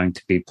are going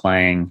to be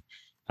playing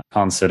a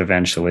concert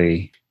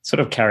eventually, sort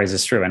of carries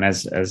us through. And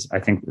as I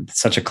think it's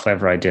such a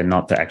clever idea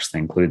not to actually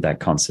include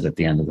that concert at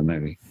the end of the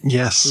movie.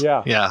 Yes.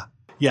 Yeah.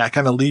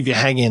 Kind of leave you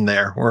hanging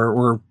there.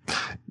 We're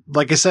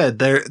like I said,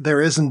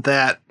 there isn't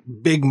that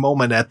big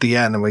moment at the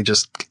end and we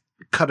just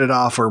cut it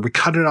off, or we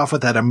cut it off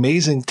with that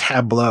amazing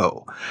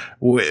tableau,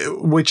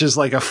 which is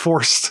like a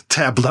forced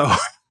tableau.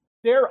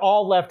 They're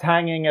all left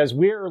hanging as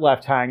we're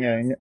left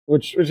hanging,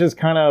 which is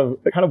kind of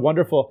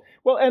wonderful.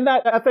 Well, and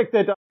that I think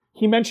that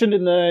he mentioned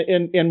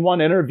in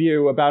one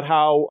interview about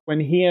how when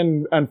he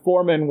and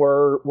Foreman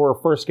were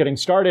first getting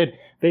started,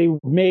 they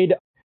made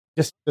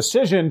this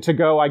decision to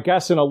go, I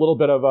guess, in a little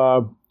bit of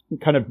a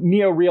kind of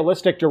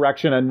neo-realistic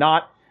direction and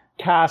not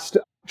cast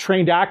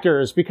trained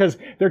actors, because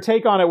their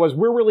take on it was,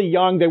 we're really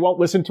young, they won't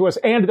listen to us,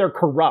 and they're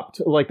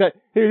corrupt. Like that,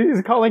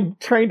 he's calling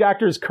trained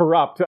actors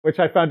corrupt, which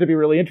I found to be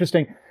really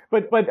interesting.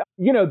 But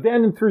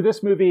then through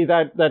this movie,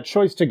 that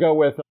choice to go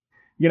with,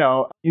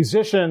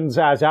 musicians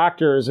as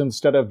actors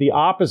instead of the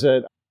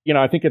opposite,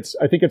 I think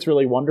it's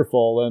really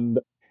wonderful. And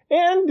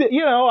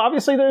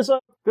obviously there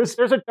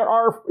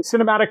are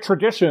cinematic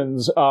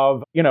traditions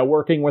of,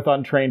 working with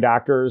untrained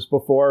actors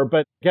before.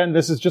 But again,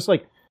 this is just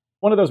like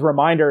one of those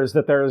reminders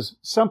that there's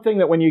something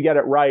that when you get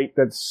it right,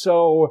 that's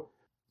so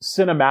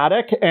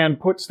cinematic and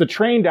puts the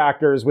trained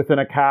actors within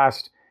a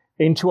cast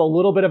into a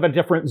little bit of a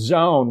different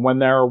zone when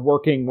they're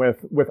working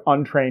with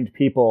untrained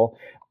people,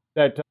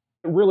 that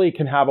really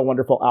can have a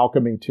wonderful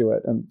alchemy to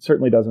it, and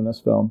certainly does in this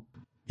film.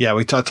 Yeah,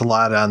 we talked a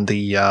lot on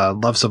the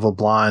Loves of a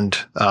Blonde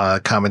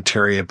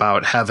commentary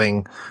about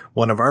having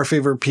one of our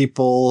favorite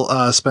people,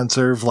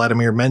 Spencer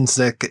Vladimir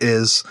Menzik,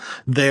 is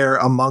there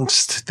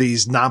amongst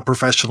these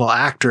non-professional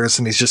actors,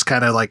 and he's just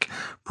kind of like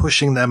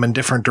pushing them in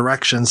different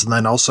directions and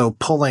then also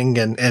pulling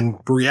and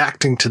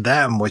reacting to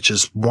them, which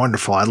is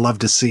wonderful. I love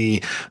to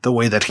see the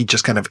way that he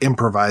just kind of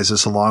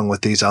improvises along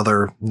with these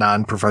other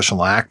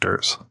non-professional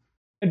actors.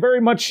 And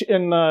very much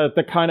in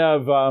the kind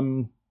of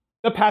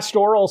the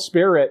pastoral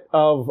spirit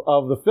of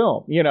the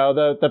film.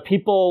 The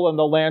people and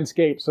the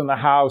landscapes and the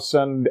house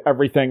and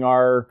everything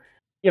are,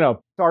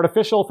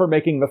 artificial for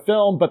making the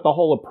film, but the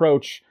whole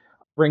approach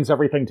brings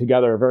everything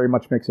together, very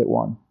much makes it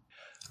one.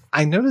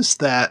 I noticed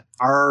that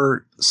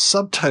our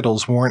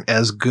subtitles weren't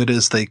as good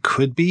as they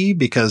could be,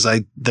 because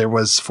there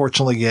was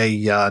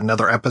fortunately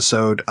another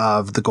episode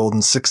of the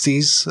Golden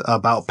 60s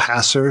about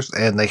passers,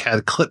 and they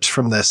had clips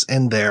from this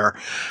in there.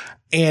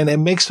 And it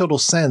makes total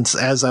sense.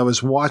 As I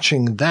was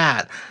watching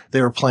that, they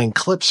were playing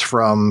clips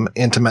from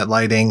Intimate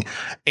Lighting,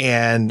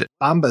 and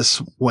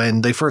Bambas,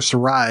 when they first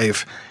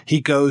arrive,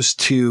 he goes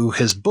to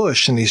his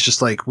bush and he's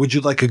just like, would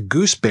you like a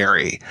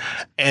gooseberry?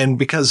 And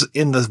because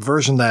in the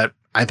version that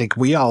I think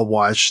we all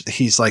watched,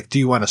 he's like, do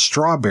you want a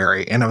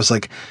strawberry? And I was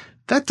like,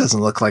 that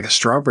doesn't look like a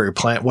strawberry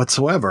plant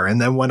whatsoever.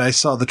 And then when I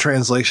saw the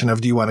translation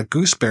of do you want a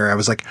gooseberry, I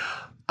was like,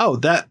 oh,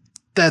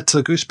 that's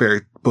a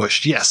gooseberry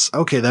bush. Yes.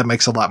 Okay. That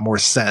makes a lot more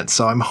sense.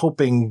 So I'm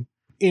hoping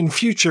in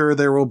future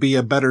there will be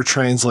a better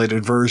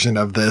translated version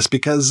of this,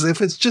 because if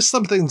it's just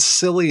something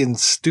silly and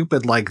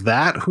stupid like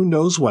that, who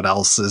knows what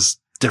else is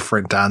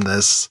different on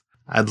this?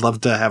 I'd love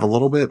to have a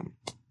little bit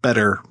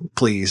better.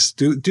 Please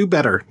do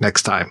better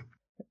next time.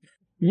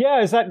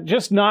 Yeah. Is that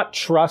just not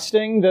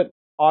trusting that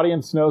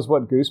audience knows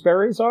what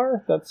gooseberries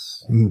are?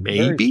 That's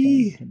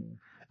maybe.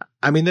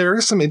 I mean, there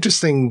are some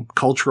interesting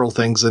cultural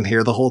things in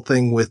here. The whole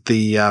thing with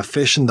the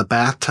fish in the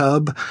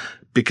bathtub,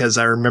 because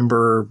I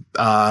remember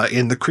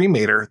in the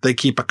cremator, they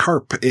keep a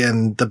carp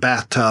in the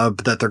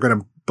bathtub that they're going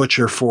to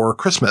butcher for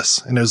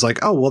Christmas. And it was like,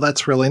 oh, well,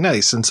 that's really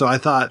nice. And so I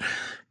thought,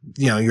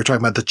 you're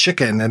talking about the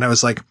chicken. And I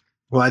was like,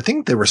 well, I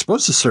think they were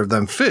supposed to serve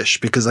them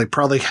fish, because they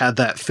probably had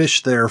that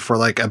fish there for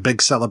like a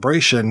big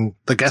celebration.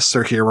 The guests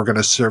are here. We're going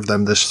to serve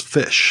them this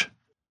fish.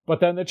 But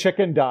then the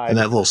chicken died. And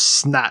that little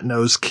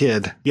snot-nosed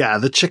kid. Yeah,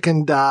 the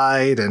chicken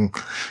died. And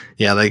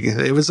yeah,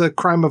 it was a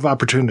crime of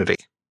opportunity.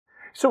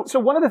 So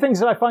one of the things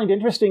that I find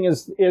interesting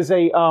is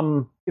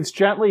it's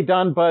gently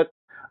done, but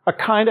a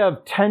kind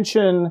of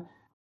tension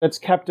that's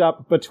kept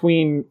up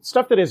between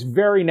stuff that is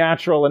very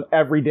natural and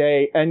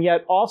everyday, and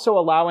yet also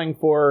allowing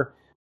for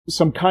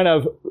some kind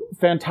of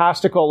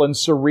fantastical and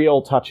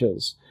surreal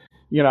touches.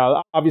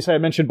 Obviously I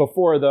mentioned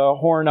before the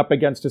horn up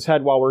against his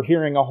head while we're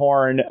hearing a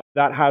horn,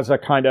 that has a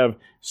kind of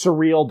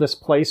surreal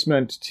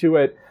displacement to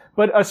it.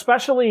 But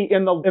especially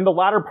in the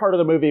latter part of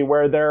the movie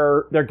where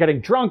they're getting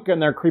drunk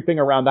and they're creeping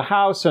around the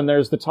house, and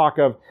there's the talk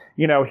of,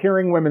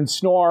 hearing women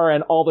snore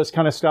and all this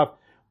kind of stuff.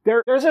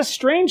 There's a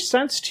strange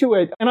sense to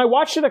it. And I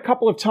watched it a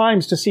couple of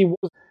times to see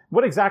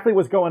what exactly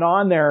was going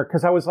on there,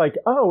 because I was like,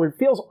 oh, it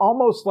feels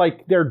almost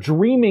like they're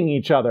dreaming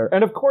each other.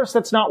 And of course,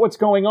 that's not what's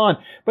going on.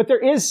 But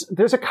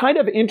there's a kind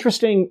of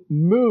interesting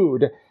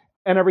mood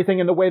and everything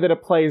in the way that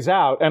it plays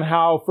out, and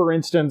how, for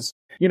instance,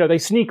 they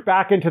sneak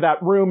back into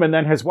that room, and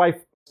then his wife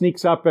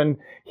sneaks up and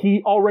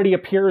he already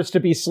appears to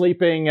be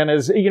sleeping, and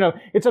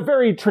it's a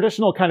very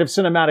traditional kind of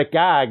cinematic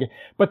gag,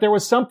 but there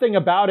was something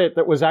about it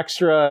that was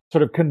extra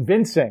sort of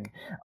convincing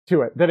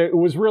to it, that it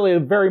was really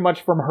very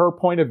much from her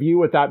point of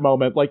view at that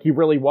moment, like he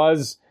really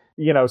was,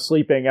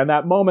 sleeping, and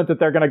that moment that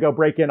they're going to go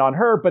break in on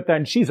her, but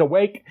then she's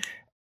awake,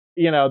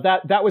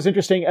 that was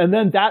interesting. And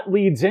then that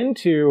leads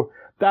into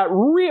that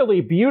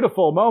really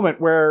beautiful moment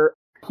where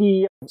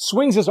he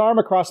swings his arm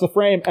across the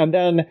frame, and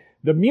then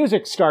the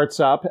music starts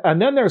up,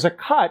 and then there's a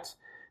cut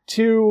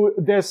to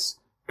this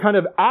kind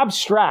of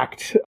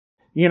abstract,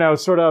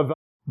 sort of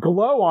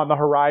glow on the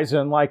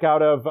horizon, like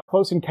out of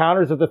Close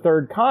Encounters of the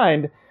Third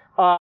Kind.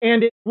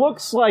 And it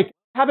looks like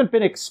I haven't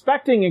been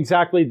expecting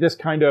exactly this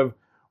kind of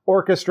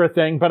orchestra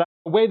thing, but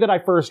the way that I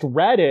first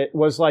read it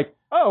was like,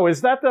 oh,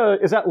 is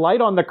that light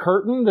on the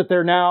curtain that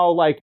they're now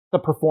like the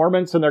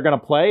performance and they're going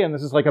to play, and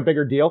this is like a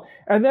bigger deal.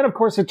 And then of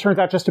course it turns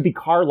out just to be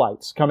car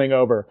lights coming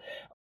over.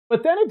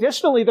 But then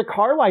additionally, the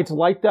car lights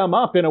light them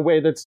up in a way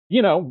that's,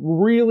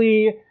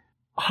 really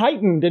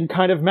heightened and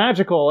kind of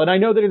magical. And I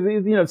know that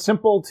it's,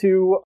 simple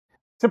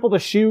to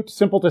shoot,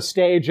 simple to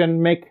stage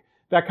and make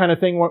that kind of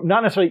thing,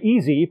 not necessarily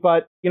easy,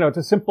 but, it's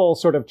a simple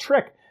sort of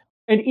trick.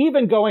 And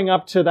even going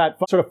up to that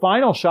sort of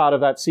final shot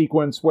of that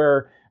sequence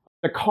where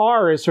the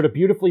car is sort of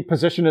beautifully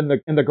positioned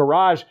in the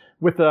garage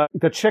with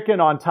the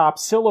chicken on top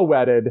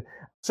silhouetted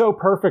so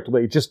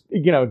perfectly, just,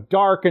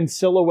 dark and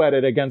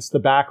silhouetted against the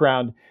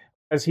background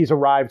as he's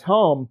arrived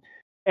home.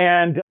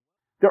 And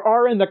there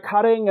are in the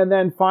cutting and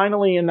then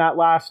finally in that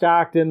last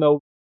act in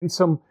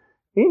some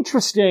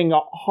interesting,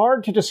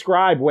 hard to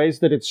describe ways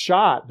that it's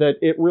shot, that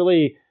it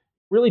really,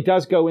 really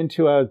does go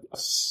into a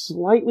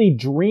slightly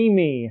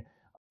dreamy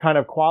kind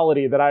of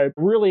quality that I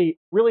really,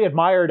 really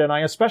admired. And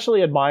I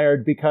especially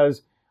admired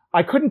because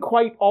I couldn't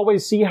quite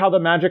always see how the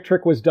magic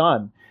trick was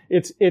done.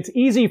 It's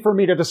easy for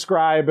me to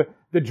describe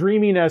the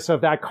dreaminess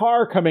of that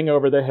car coming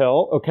over the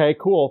hill. Okay,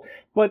 cool.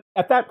 But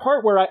at that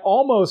part where I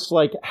almost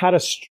had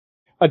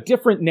a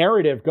different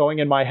narrative going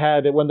in my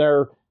head when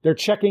they're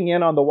checking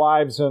in on the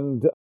wives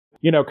and,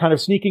 kind of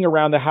sneaking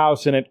around the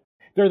house, and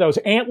there are those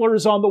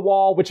antlers on the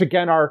wall, which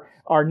again are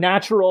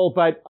natural,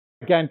 but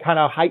again, kind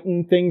of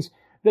heightened things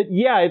that,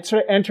 it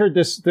sort of entered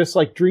this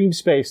dream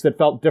space that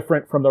felt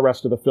different from the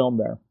rest of the film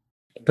there.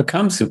 It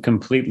becomes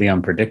completely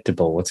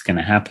unpredictable what's going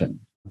to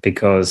happen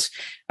because,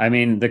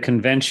 the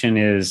convention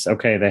is,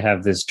 okay, they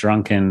have this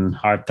drunken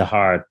heart to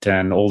heart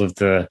and all of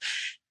the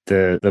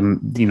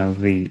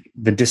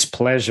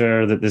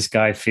displeasure that this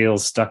guy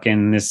feels stuck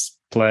in this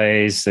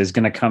place is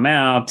going to come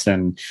out,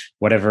 and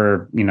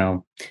whatever,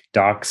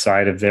 dark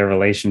side of their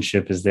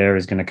relationship is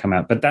going to come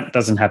out. But that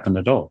doesn't happen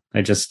at all.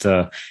 They just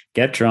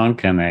get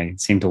drunk and they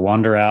seem to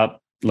wander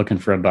out looking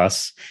for a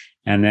bus.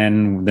 And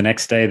then the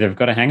next day they've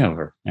got a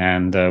hangover,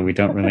 and we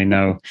don't really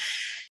know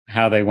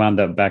how they wound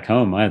up back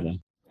home either.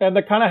 And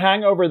the kind of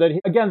hangover that,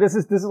 again, this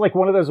is like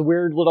one of those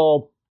weird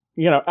little,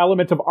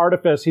 elements of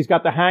artifice. He's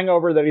got the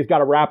hangover that he's got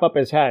to wrap up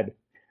his head.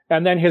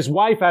 And then his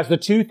wife has the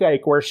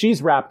toothache where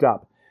she's wrapped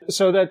up.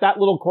 So that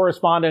little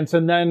correspondence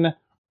and then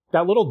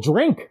that little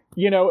drink,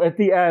 at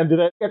the end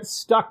that gets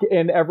stuck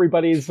in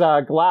everybody's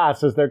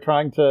glass as they're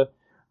trying to,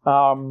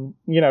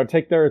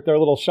 take their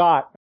little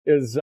shot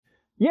is,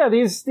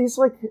 these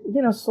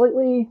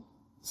slightly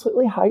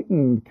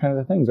heightened kind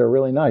of things are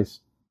really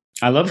nice.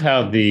 I love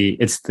how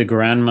it's the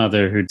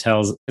grandmother who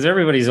tells, because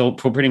everybody's all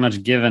pretty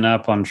much given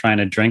up on trying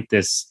to drink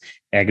this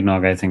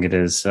eggnog, I think it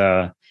is.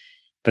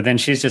 But then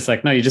she's just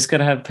like, no, you just got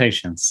to have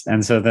patience.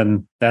 And so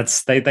then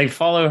they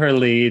follow her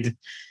lead,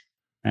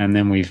 and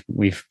then we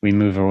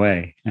move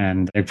away,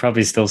 and they're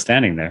probably still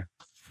standing there.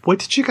 What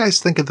did you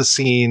guys think of the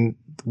scene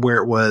where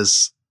it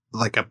was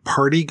like a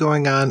party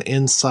going on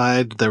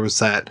inside? There was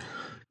that,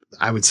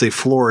 I would say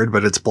florid,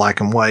 but it's black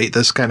and white,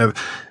 this kind of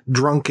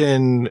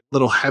drunken,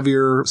 little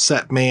heavier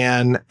set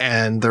man,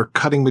 and they're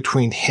cutting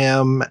between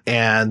him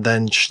and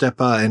then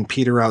Stepa and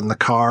Peter out in the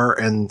car,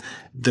 and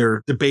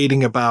they're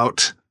debating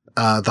about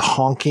the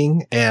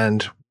honking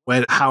and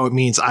how it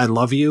means I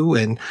love you,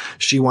 and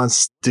she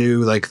wants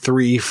to do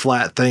 3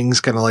 flat things,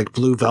 kind of like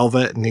Blue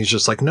Velvet, and he's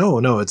just like,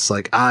 no, it's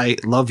like I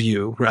love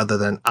you rather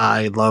than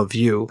I love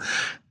you.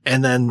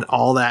 And then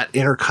all that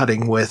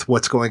intercutting with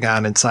what's going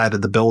on inside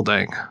of the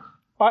building.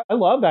 I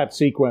love that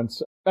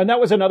sequence. And that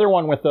was another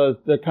one with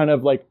the kind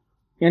of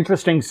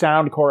interesting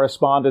sound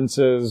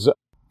correspondences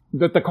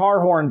that the car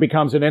horn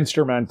becomes an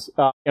instrument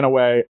in a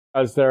way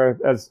as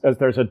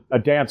there's a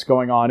dance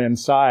going on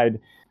inside.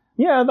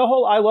 Yeah, the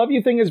whole I love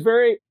you thing is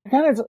very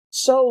kind of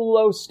so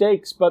low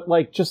stakes, but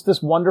just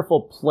this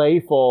wonderful,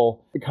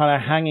 playful kind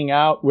of hanging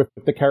out with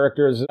the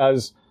characters,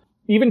 as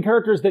even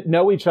characters that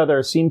know each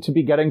other seem to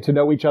be getting to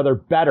know each other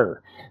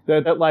better.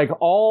 That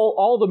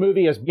all the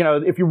movie is,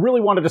 if you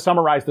really wanted to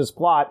summarize this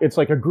plot, it's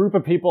like a group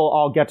of people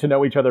all get to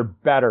know each other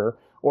better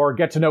or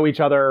get to know each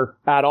other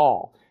at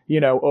all,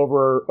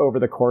 over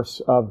the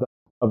course of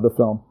the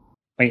film.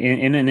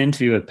 In an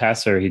interview with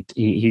Passer,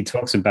 he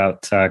talks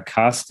about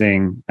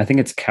casting, I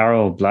think it's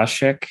Karol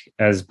Blaszczak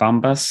as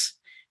Bambas,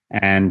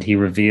 and he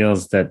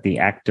reveals that the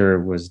actor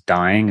was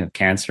dying of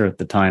cancer at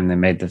the time they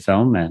made the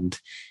film, and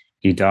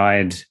he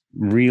died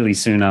really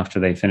soon after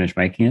they finished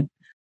making it.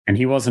 And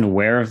he wasn't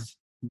aware of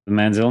the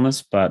man's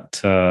illness,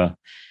 but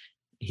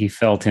he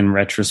felt in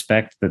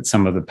retrospect that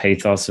some of the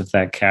pathos of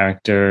that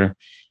character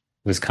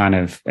was kind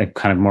of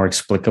more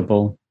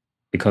explicable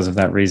because of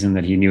that reason,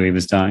 that he knew he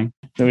was dying.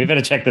 So we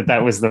better check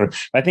that was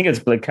I think it's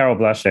Karol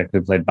Blaszczak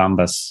who played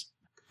Bambas.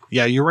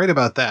 Yeah, you're right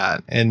about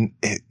that. And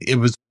it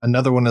was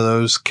another one of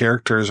those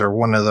characters or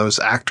one of those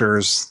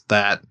actors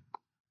that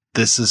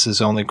this is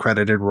his only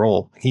credited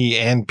role. He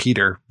and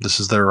Peter,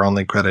 this is their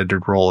only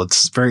credited role.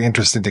 It's very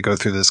interesting to go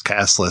through this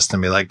cast list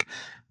and be like,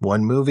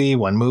 one movie.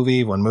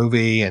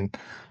 And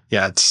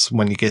yeah, it's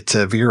when you get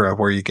to Vera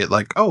where you get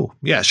oh,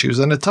 yeah, she was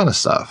in a ton of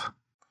stuff.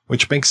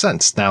 Which makes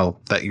sense now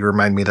that you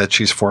remind me that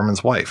she's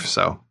Foreman's wife.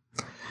 So,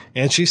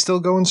 and she's still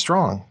going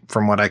strong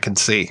from what I can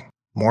see.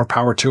 More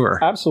power to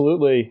her.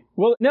 Absolutely.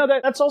 Well, no,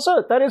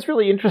 that is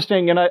really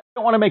interesting. And I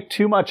don't want to make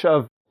too much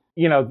of,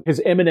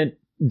 his imminent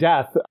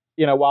death,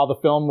 while the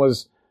film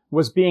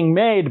was being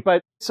made,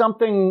 but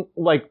something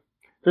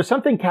there's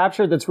something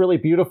captured that's really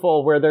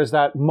beautiful where there's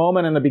that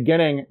moment in the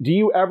beginning. Do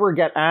you ever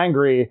get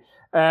angry?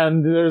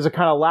 And there's a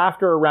kind of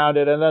laughter around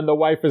it. And then the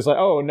wife is like,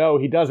 oh, no,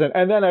 he doesn't.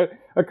 And then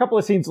a couple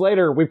of scenes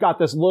later, we've got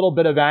this little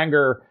bit of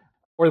anger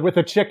or with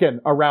a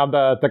chicken around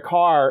the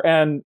car.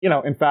 And,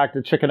 in fact,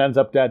 the chicken ends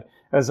up dead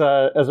as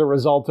a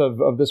result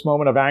of this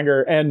moment of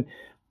anger. And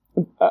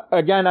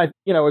again, as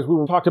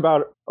we talked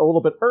about a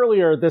little bit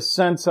earlier, this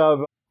sense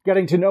of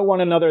getting to know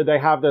one another. They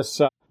have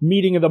this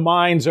meeting of the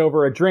minds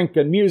over a drink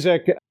and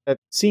music. It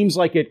seems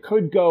like it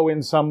could go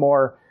in some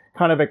more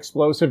kind of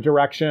explosive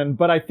direction,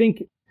 but I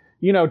think,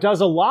 does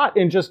a lot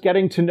in just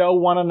getting to know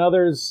one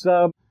another's,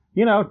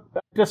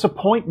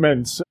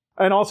 disappointments.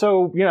 And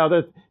also,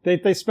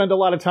 that they spend a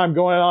lot of time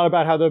going on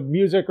about how the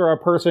music or a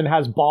person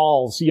has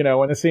balls, in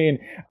a scene.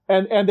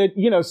 And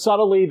that,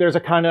 subtly there's a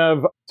kind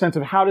of sense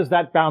of how does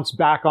that bounce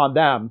back on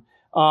them?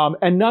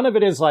 And none of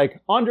it is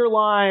like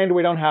underlined.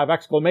 We don't have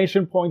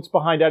exclamation points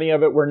behind any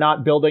of it. We're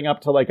not building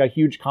up to like a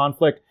huge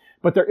conflict,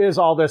 but there is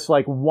all this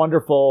like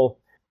wonderful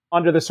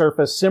under the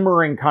surface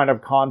simmering kind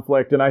of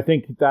conflict. And I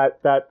think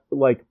that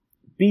like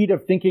beat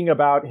of thinking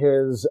about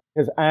his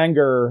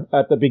anger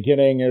at the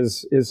beginning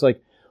is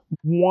like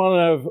one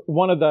of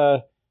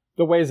the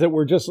ways that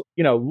we're just,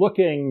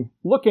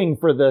 looking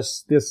for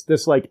this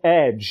like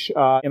edge,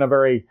 in a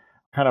very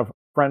kind of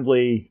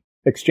friendly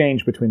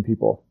exchange between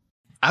people.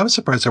 I was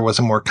surprised there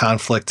wasn't more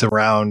conflict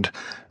around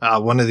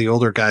one of the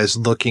older guys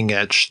looking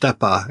at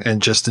Stepa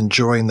and just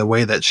enjoying the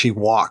way that she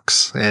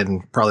walks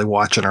and probably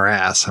watching her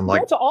ass. I'm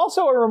like, that's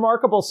also a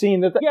remarkable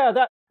scene.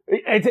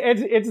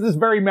 It's this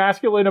very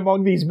masculine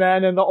among these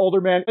men and the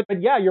older men.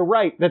 But yeah, you're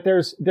right that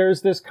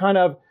there's this kind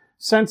of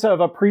sense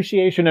of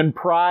appreciation and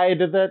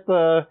pride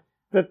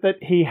that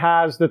he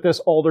has, that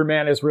this older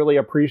man is really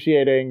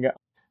appreciating,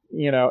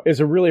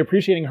 is really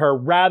appreciating her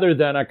rather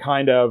than a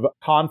kind of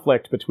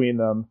conflict between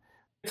them.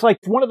 It's like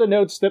one of the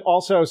notes that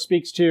also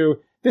speaks to,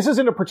 this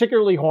isn't a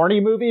particularly horny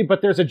movie,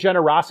 but there's a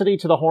generosity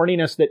to the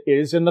horniness that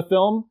is in the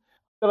film.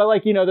 That I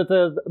like,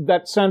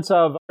 that sense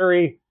of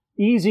very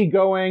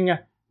easygoing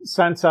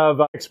sense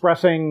of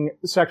expressing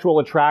sexual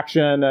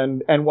attraction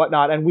and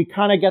whatnot. And we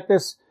kind of get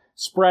this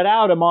spread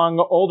out among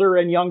older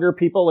and younger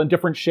people and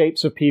different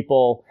shapes of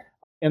people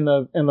in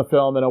the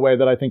film in a way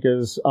that I think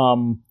is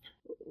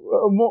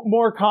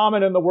more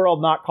common in the world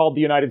not called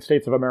the United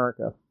States of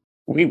America.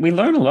 We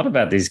learn a lot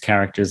about these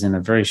characters in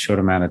a very short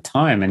amount of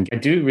time, and I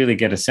do really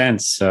get a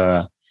sense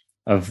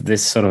of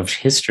this sort of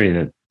history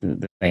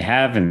that they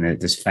have and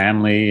this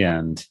family,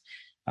 and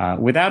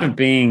without it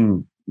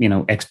being,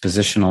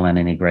 expositional in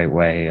any great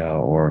way,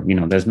 or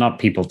there's not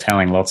people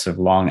telling lots of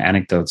long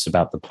anecdotes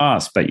about the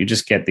past, but you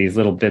just get these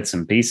little bits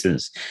and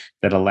pieces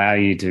that allow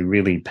you to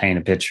really paint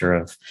a picture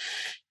of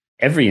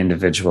every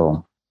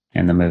individual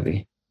in the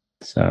movie.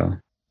 So,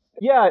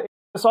 yeah.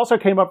 This also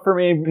came up for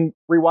me when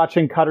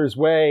rewatching Cutter's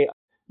Way.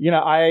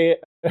 I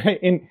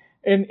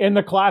in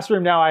the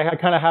classroom now, I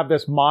kind of have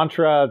this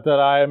mantra that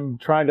I'm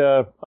trying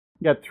to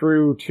get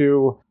through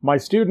to my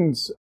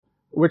students,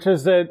 which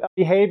is that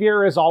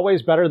behavior is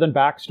always better than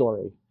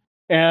backstory.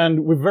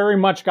 And we've very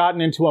much gotten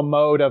into a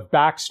mode of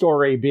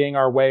backstory being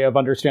our way of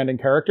understanding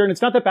character. And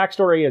it's not that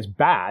backstory is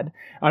bad.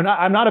 I'm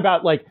not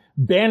about like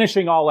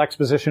banishing all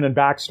exposition and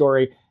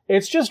backstory.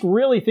 It's just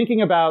really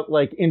thinking about,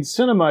 like, in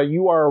cinema,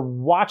 you are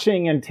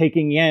watching and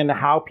taking in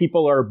how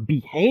people are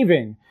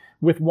behaving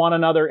with one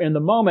another in the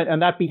moment.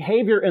 And that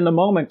behavior in the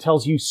moment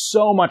tells you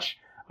so much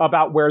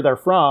about where they're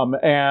from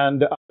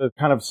and the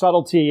kind of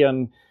subtlety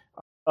and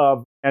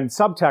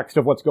subtext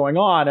of what's going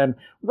on. And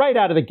right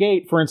out of the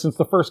gate, for instance,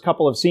 the first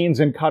couple of scenes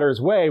in Cutter's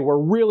Way, we're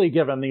really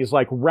given these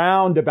like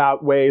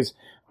roundabout ways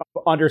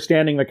of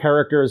understanding the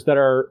characters that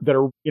are,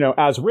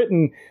 as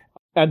written.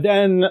 And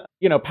then,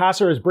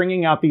 Passer is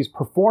bringing out these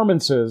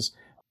performances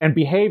and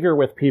behavior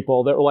with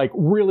people that like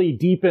really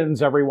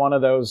deepens every one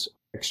of those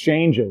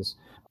exchanges.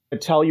 It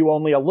tell you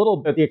only a little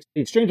bit.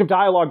 The exchange of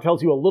dialogue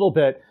tells you a little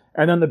bit,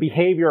 and then the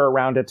behavior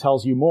around it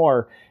tells you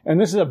more. And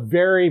this is a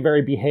very,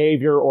 very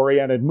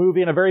behavior-oriented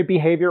movie and a very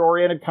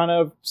behavior-oriented kind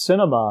of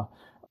cinema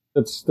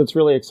that's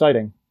really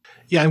exciting.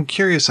 Yeah, I'm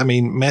curious. I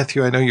mean,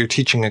 Matthew, I know you're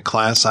teaching a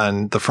class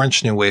on the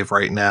French New Wave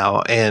right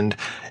now, and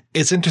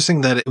it's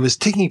interesting that it was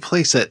taking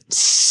place at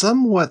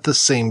somewhat the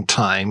same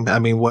time. I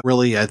mean, what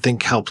really, I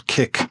think, helped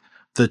kick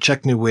the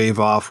Czech New Wave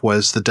off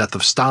was the death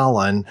of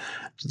Stalin,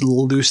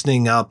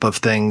 loosening up of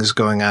things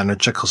going on in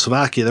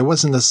Czechoslovakia. There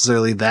wasn't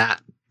necessarily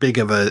that big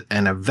of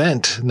an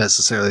event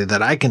necessarily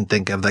that I can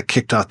think of that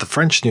kicked off the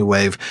French New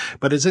Wave,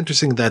 but it's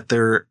interesting that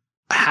they're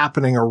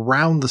happening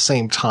around the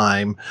same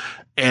time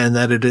and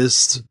that it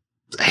is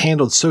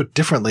handled so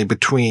differently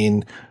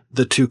between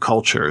the two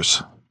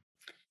cultures.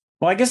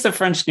 Well, I guess the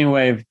French New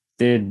Wave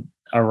did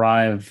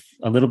arrive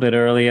a little bit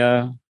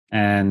earlier,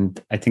 and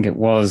I think it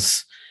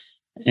was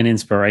an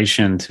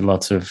inspiration to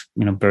lots of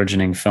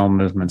burgeoning film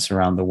movements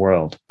around the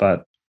world.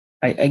 But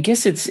I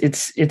guess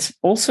it's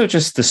also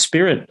just the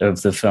spirit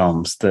of the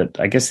films that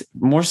I guess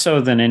more so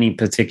than any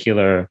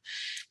particular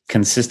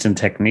consistent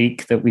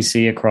technique that we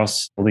see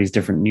across all these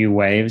different new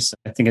waves.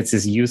 I think it's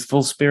this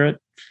youthful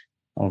spirit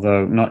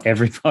although not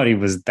everybody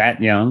was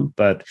that young,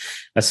 but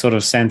a sort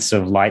of sense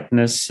of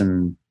lightness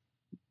and,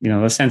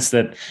 a sense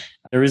that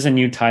there is a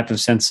new type of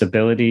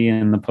sensibility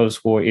in the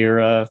post-war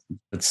era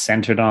that's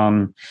centered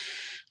on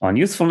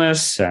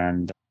youthfulness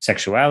and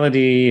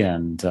sexuality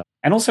and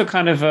also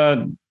kind of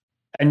a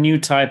new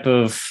type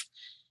of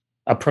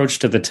approach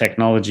to the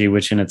technology,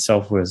 which in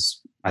itself was,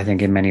 I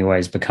think, in many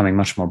ways becoming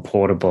much more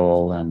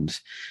portable. And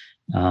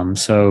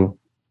so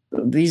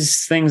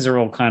these things are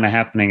all kind of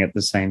happening at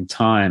the same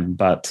time.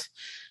 But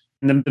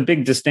the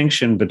big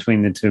distinction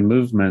between the two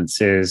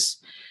movements is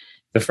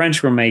the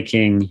French were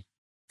making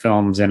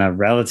films in a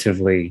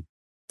relatively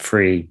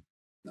free,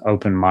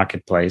 open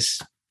marketplace.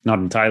 Not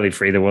entirely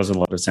free. There was a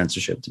lot of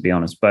censorship, to be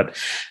honest, but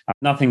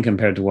nothing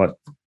compared to what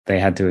they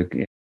had to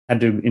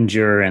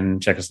endure in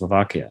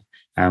Czechoslovakia,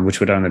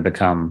 which would only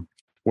become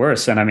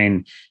worse. And I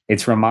mean,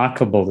 it's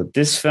remarkable that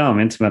this film,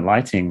 Intimate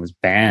Lighting, was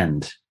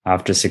banned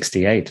after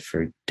 '68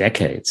 for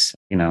decades.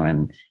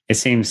 And it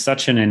seems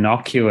such an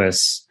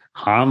innocuous,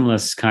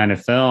 harmless kind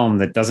of film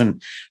that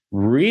doesn't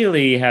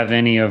really have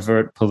any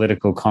overt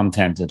political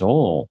content at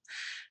all.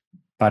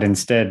 But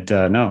instead,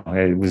 no,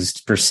 it was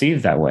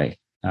perceived that way.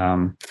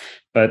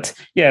 But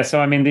yeah, so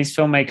I mean, these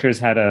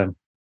filmmakers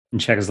in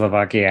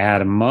Czechoslovakia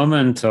had a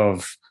moment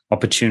of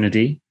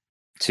opportunity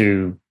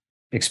to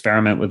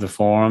experiment with the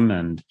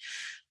form,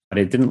 but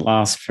it didn't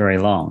last very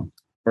long.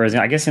 Whereas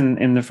I guess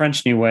in the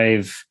French New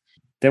Wave,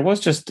 there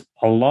was just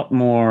a lot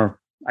more.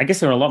 I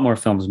guess there were a lot more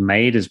films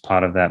made as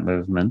part of that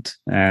movement,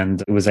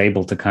 and it was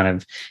able to kind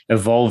of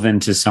evolve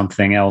into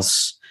something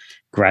else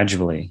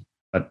gradually.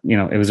 But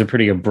it was a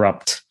pretty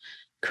abrupt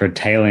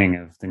curtailing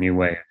of the New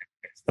Wave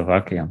in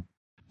Slovakia.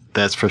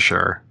 That's for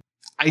sure.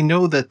 I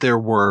know that there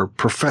were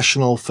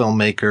professional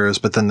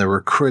filmmakers, but then there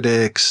were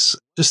critics.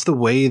 Just the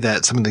way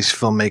that some of these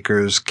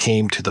filmmakers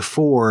came to the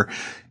fore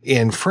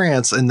in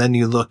France. And then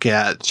you look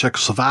at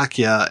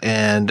Czechoslovakia,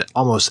 and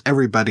almost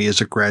everybody is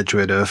a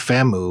graduate of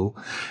FAMU.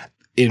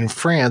 In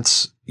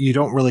France, you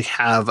don't really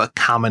have a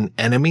common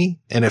enemy.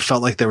 And it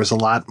felt like there was a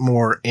lot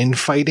more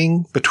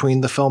infighting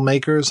between the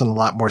filmmakers and a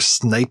lot more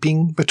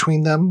sniping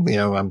between them.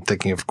 I'm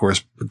thinking, of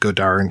course,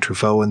 Godard and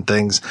Truffaut and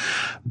things.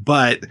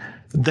 But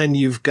then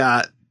you've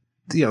got,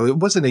 it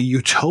wasn't a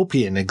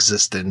utopian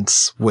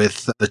existence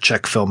with the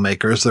Czech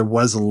filmmakers. There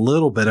was a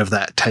little bit of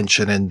that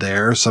tension in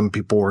there. Some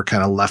people were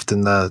kind of left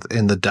in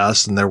the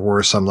dust, and there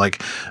were some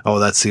like, oh,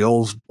 that's the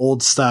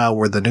old style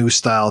or the new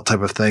style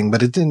type of thing.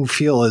 But it didn't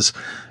feel as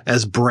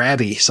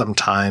bratty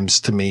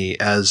sometimes to me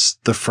as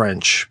the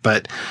French.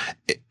 But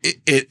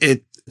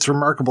it's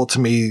remarkable to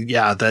me,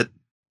 yeah, that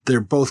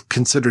they're both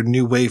considered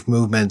new wave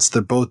movements.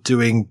 They're both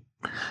doing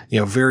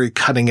very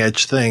cutting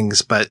edge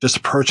things, but just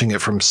approaching it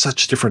from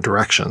such different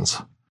directions.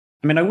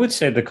 I mean, I would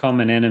say the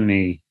common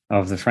enemy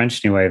of the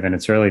French New Wave in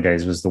its early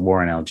days was the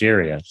war in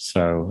Algeria.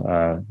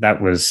 So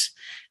that was,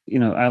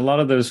 a lot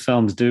of those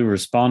films do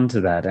respond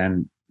to that.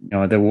 And,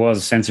 there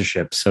was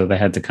censorship. So they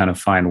had to kind of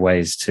find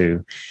ways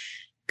to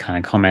kind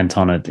of comment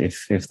on it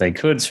if they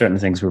could. Certain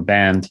things were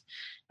banned.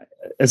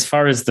 As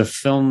far as the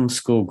film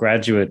school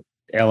graduate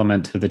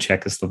element to the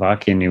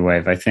Czechoslovakian New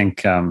Wave, I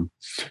think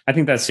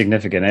that's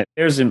significant.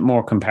 There's a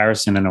more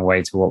comparison in a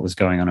way to what was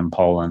going on in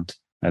Poland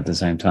at the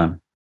same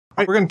time. All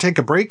right, we're going to take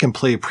a break and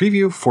play a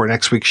preview for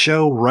next week's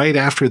show right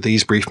after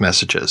these brief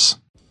messages.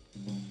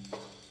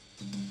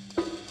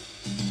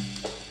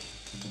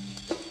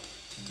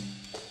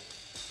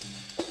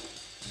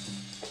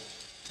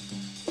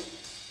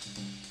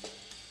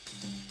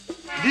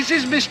 This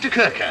is Mr.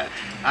 Kirker,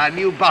 our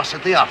new boss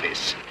at the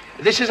office.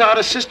 This is our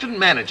assistant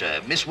manager,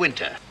 Miss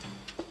Winter.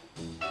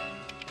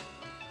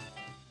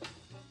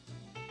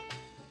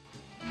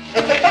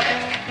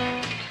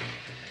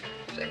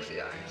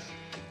 Sexy eyes.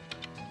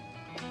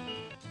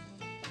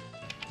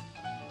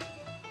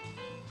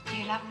 Do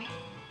you love me?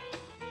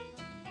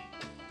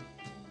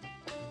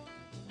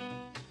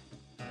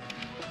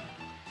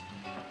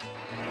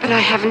 But I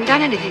haven't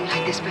done anything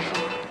like this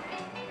before.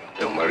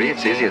 Don't worry,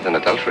 it's easier than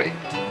adultery.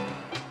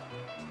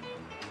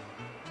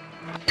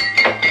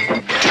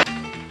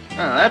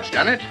 Oh, that's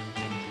done it.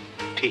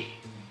 Tea.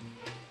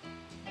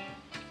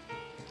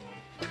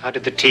 How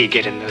did the tea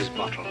get in those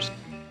bottles?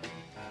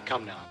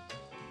 Come now.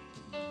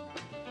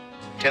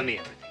 Tell me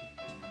everything.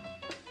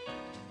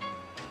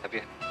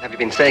 Have you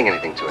been saying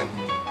anything to him?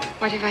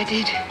 What if I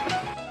did?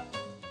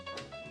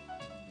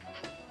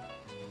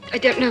 I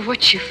don't know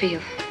what you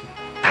feel.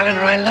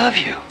 Eleanor, I love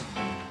you.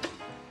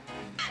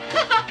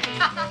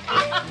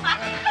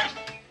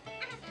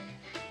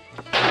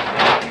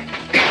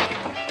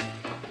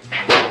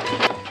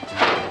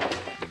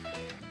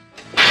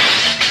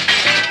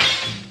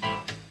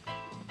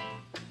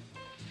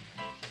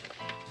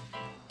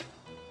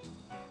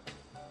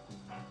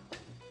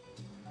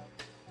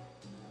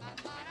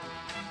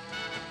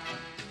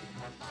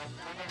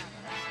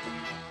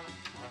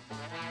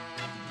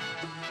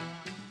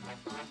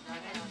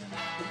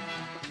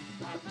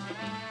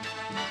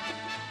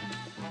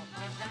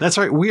 That's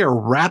right. We are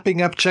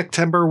wrapping up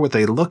Czechtember with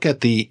a look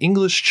at the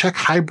English-Czech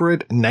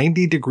hybrid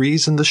 90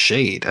 degrees in the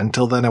shade.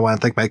 Until then, I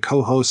want to thank my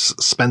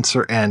co-hosts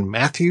Spencer and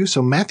Matthew.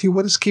 So, Matthew,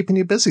 what is keeping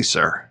you busy,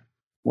 sir?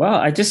 Well,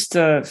 I just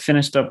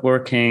finished up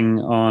working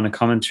on a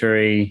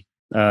commentary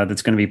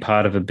that's going to be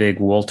part of a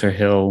big Walter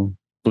Hill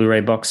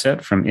Blu-ray box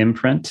set from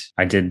Imprint.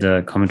 I did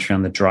the commentary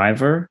on The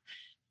Driver,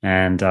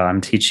 and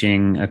I'm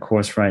teaching a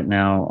course right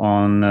now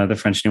on the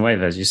French New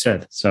Wave, as you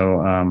said.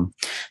 So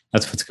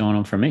that's what's going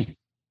on for me.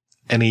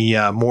 Any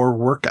more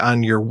work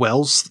on your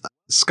Wells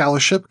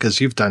scholarship? Because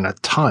you've done a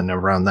ton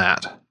around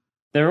that.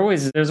 There's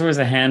always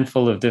a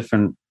handful of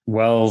different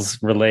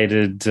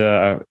Wells-related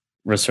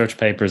research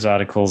papers,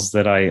 articles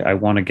that I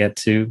want to get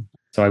to.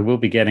 So I will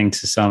be getting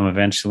to some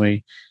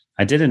eventually.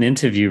 I did an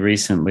interview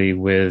recently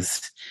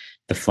with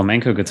the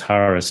flamenco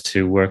guitarist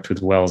who worked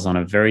with Wells on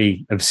a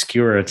very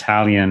obscure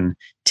Italian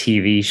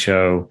TV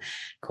show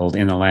called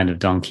In the Land of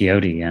Don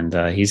Quixote, and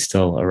he's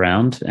still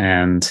around.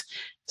 And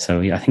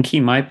so I think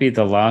he might be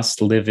the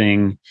last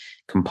living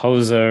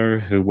composer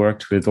who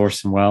worked with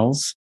Orson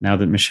Welles now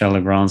that Michel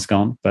Legrand's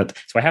gone. But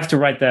so I have to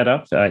write that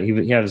up.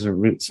 He has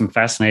some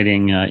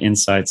fascinating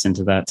insights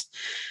into that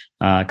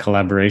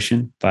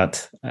collaboration,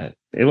 but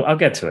I'll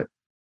get to it.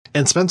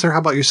 And Spencer, how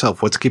about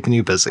yourself? What's keeping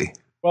you busy?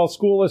 Well,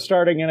 school is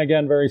starting in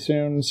again very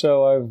soon,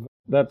 so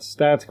that's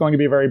going to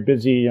be very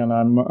busy, and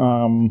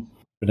I'm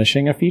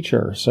finishing a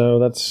feature, so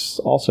that's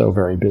also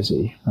very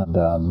busy,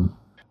 and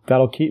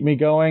that'll keep me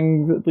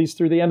going at least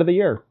through the end of the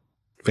year.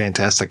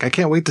 Fantastic. I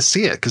can't wait to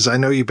see it, because I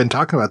know you've been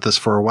talking about this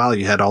for a while.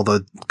 You had all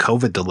the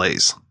COVID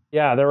delays.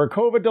 Yeah, there were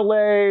COVID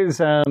delays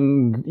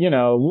and,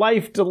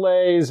 life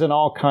delays and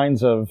all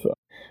kinds of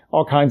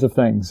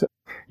things.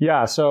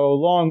 Yeah,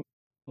 so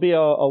be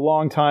a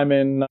long time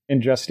in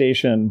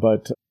gestation,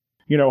 but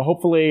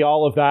hopefully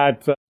all of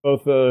that,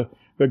 both the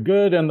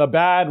good and the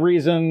bad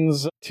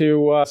reasons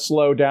to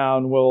slow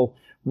down, will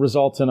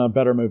result in a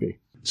better movie.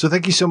 So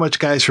thank you so much,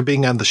 guys, for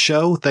being on the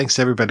show. Thanks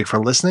to everybody for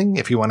listening.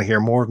 If you want to hear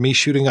more of me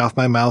shooting off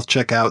my mouth,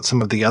 check out some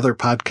of the other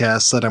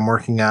podcasts that I'm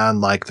working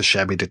on, like The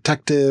Shabby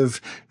Detective,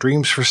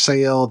 Dreams for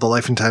Sale, The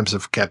Life and Times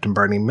of Captain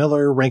Barney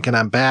Miller, Rankin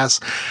on Bass,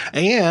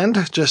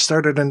 and just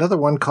started another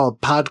one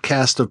called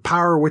Podcast of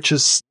Power, which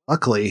is,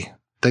 luckily,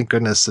 thank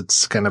goodness,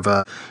 it's kind of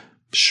a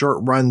short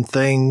run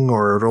thing,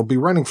 or it'll be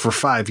running for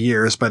 5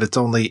 years, but it's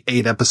only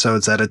 8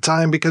 episodes at a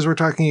time because we're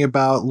talking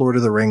about Lord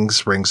of the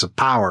Rings, Rings of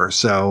Power.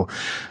 So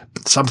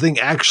something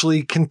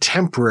actually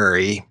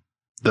contemporary,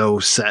 though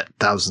set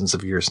thousands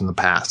of years in the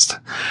past.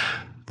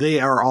 They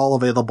are all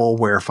available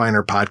where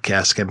finer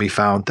podcasts can be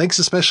found. Thanks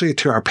especially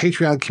to our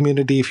Patreon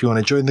community. If you want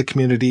to join the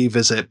community,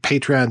 visit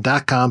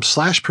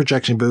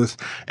patreon.com/projection booth.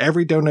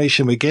 Every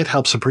donation we get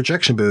helps the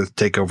projection booth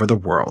take over the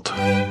world.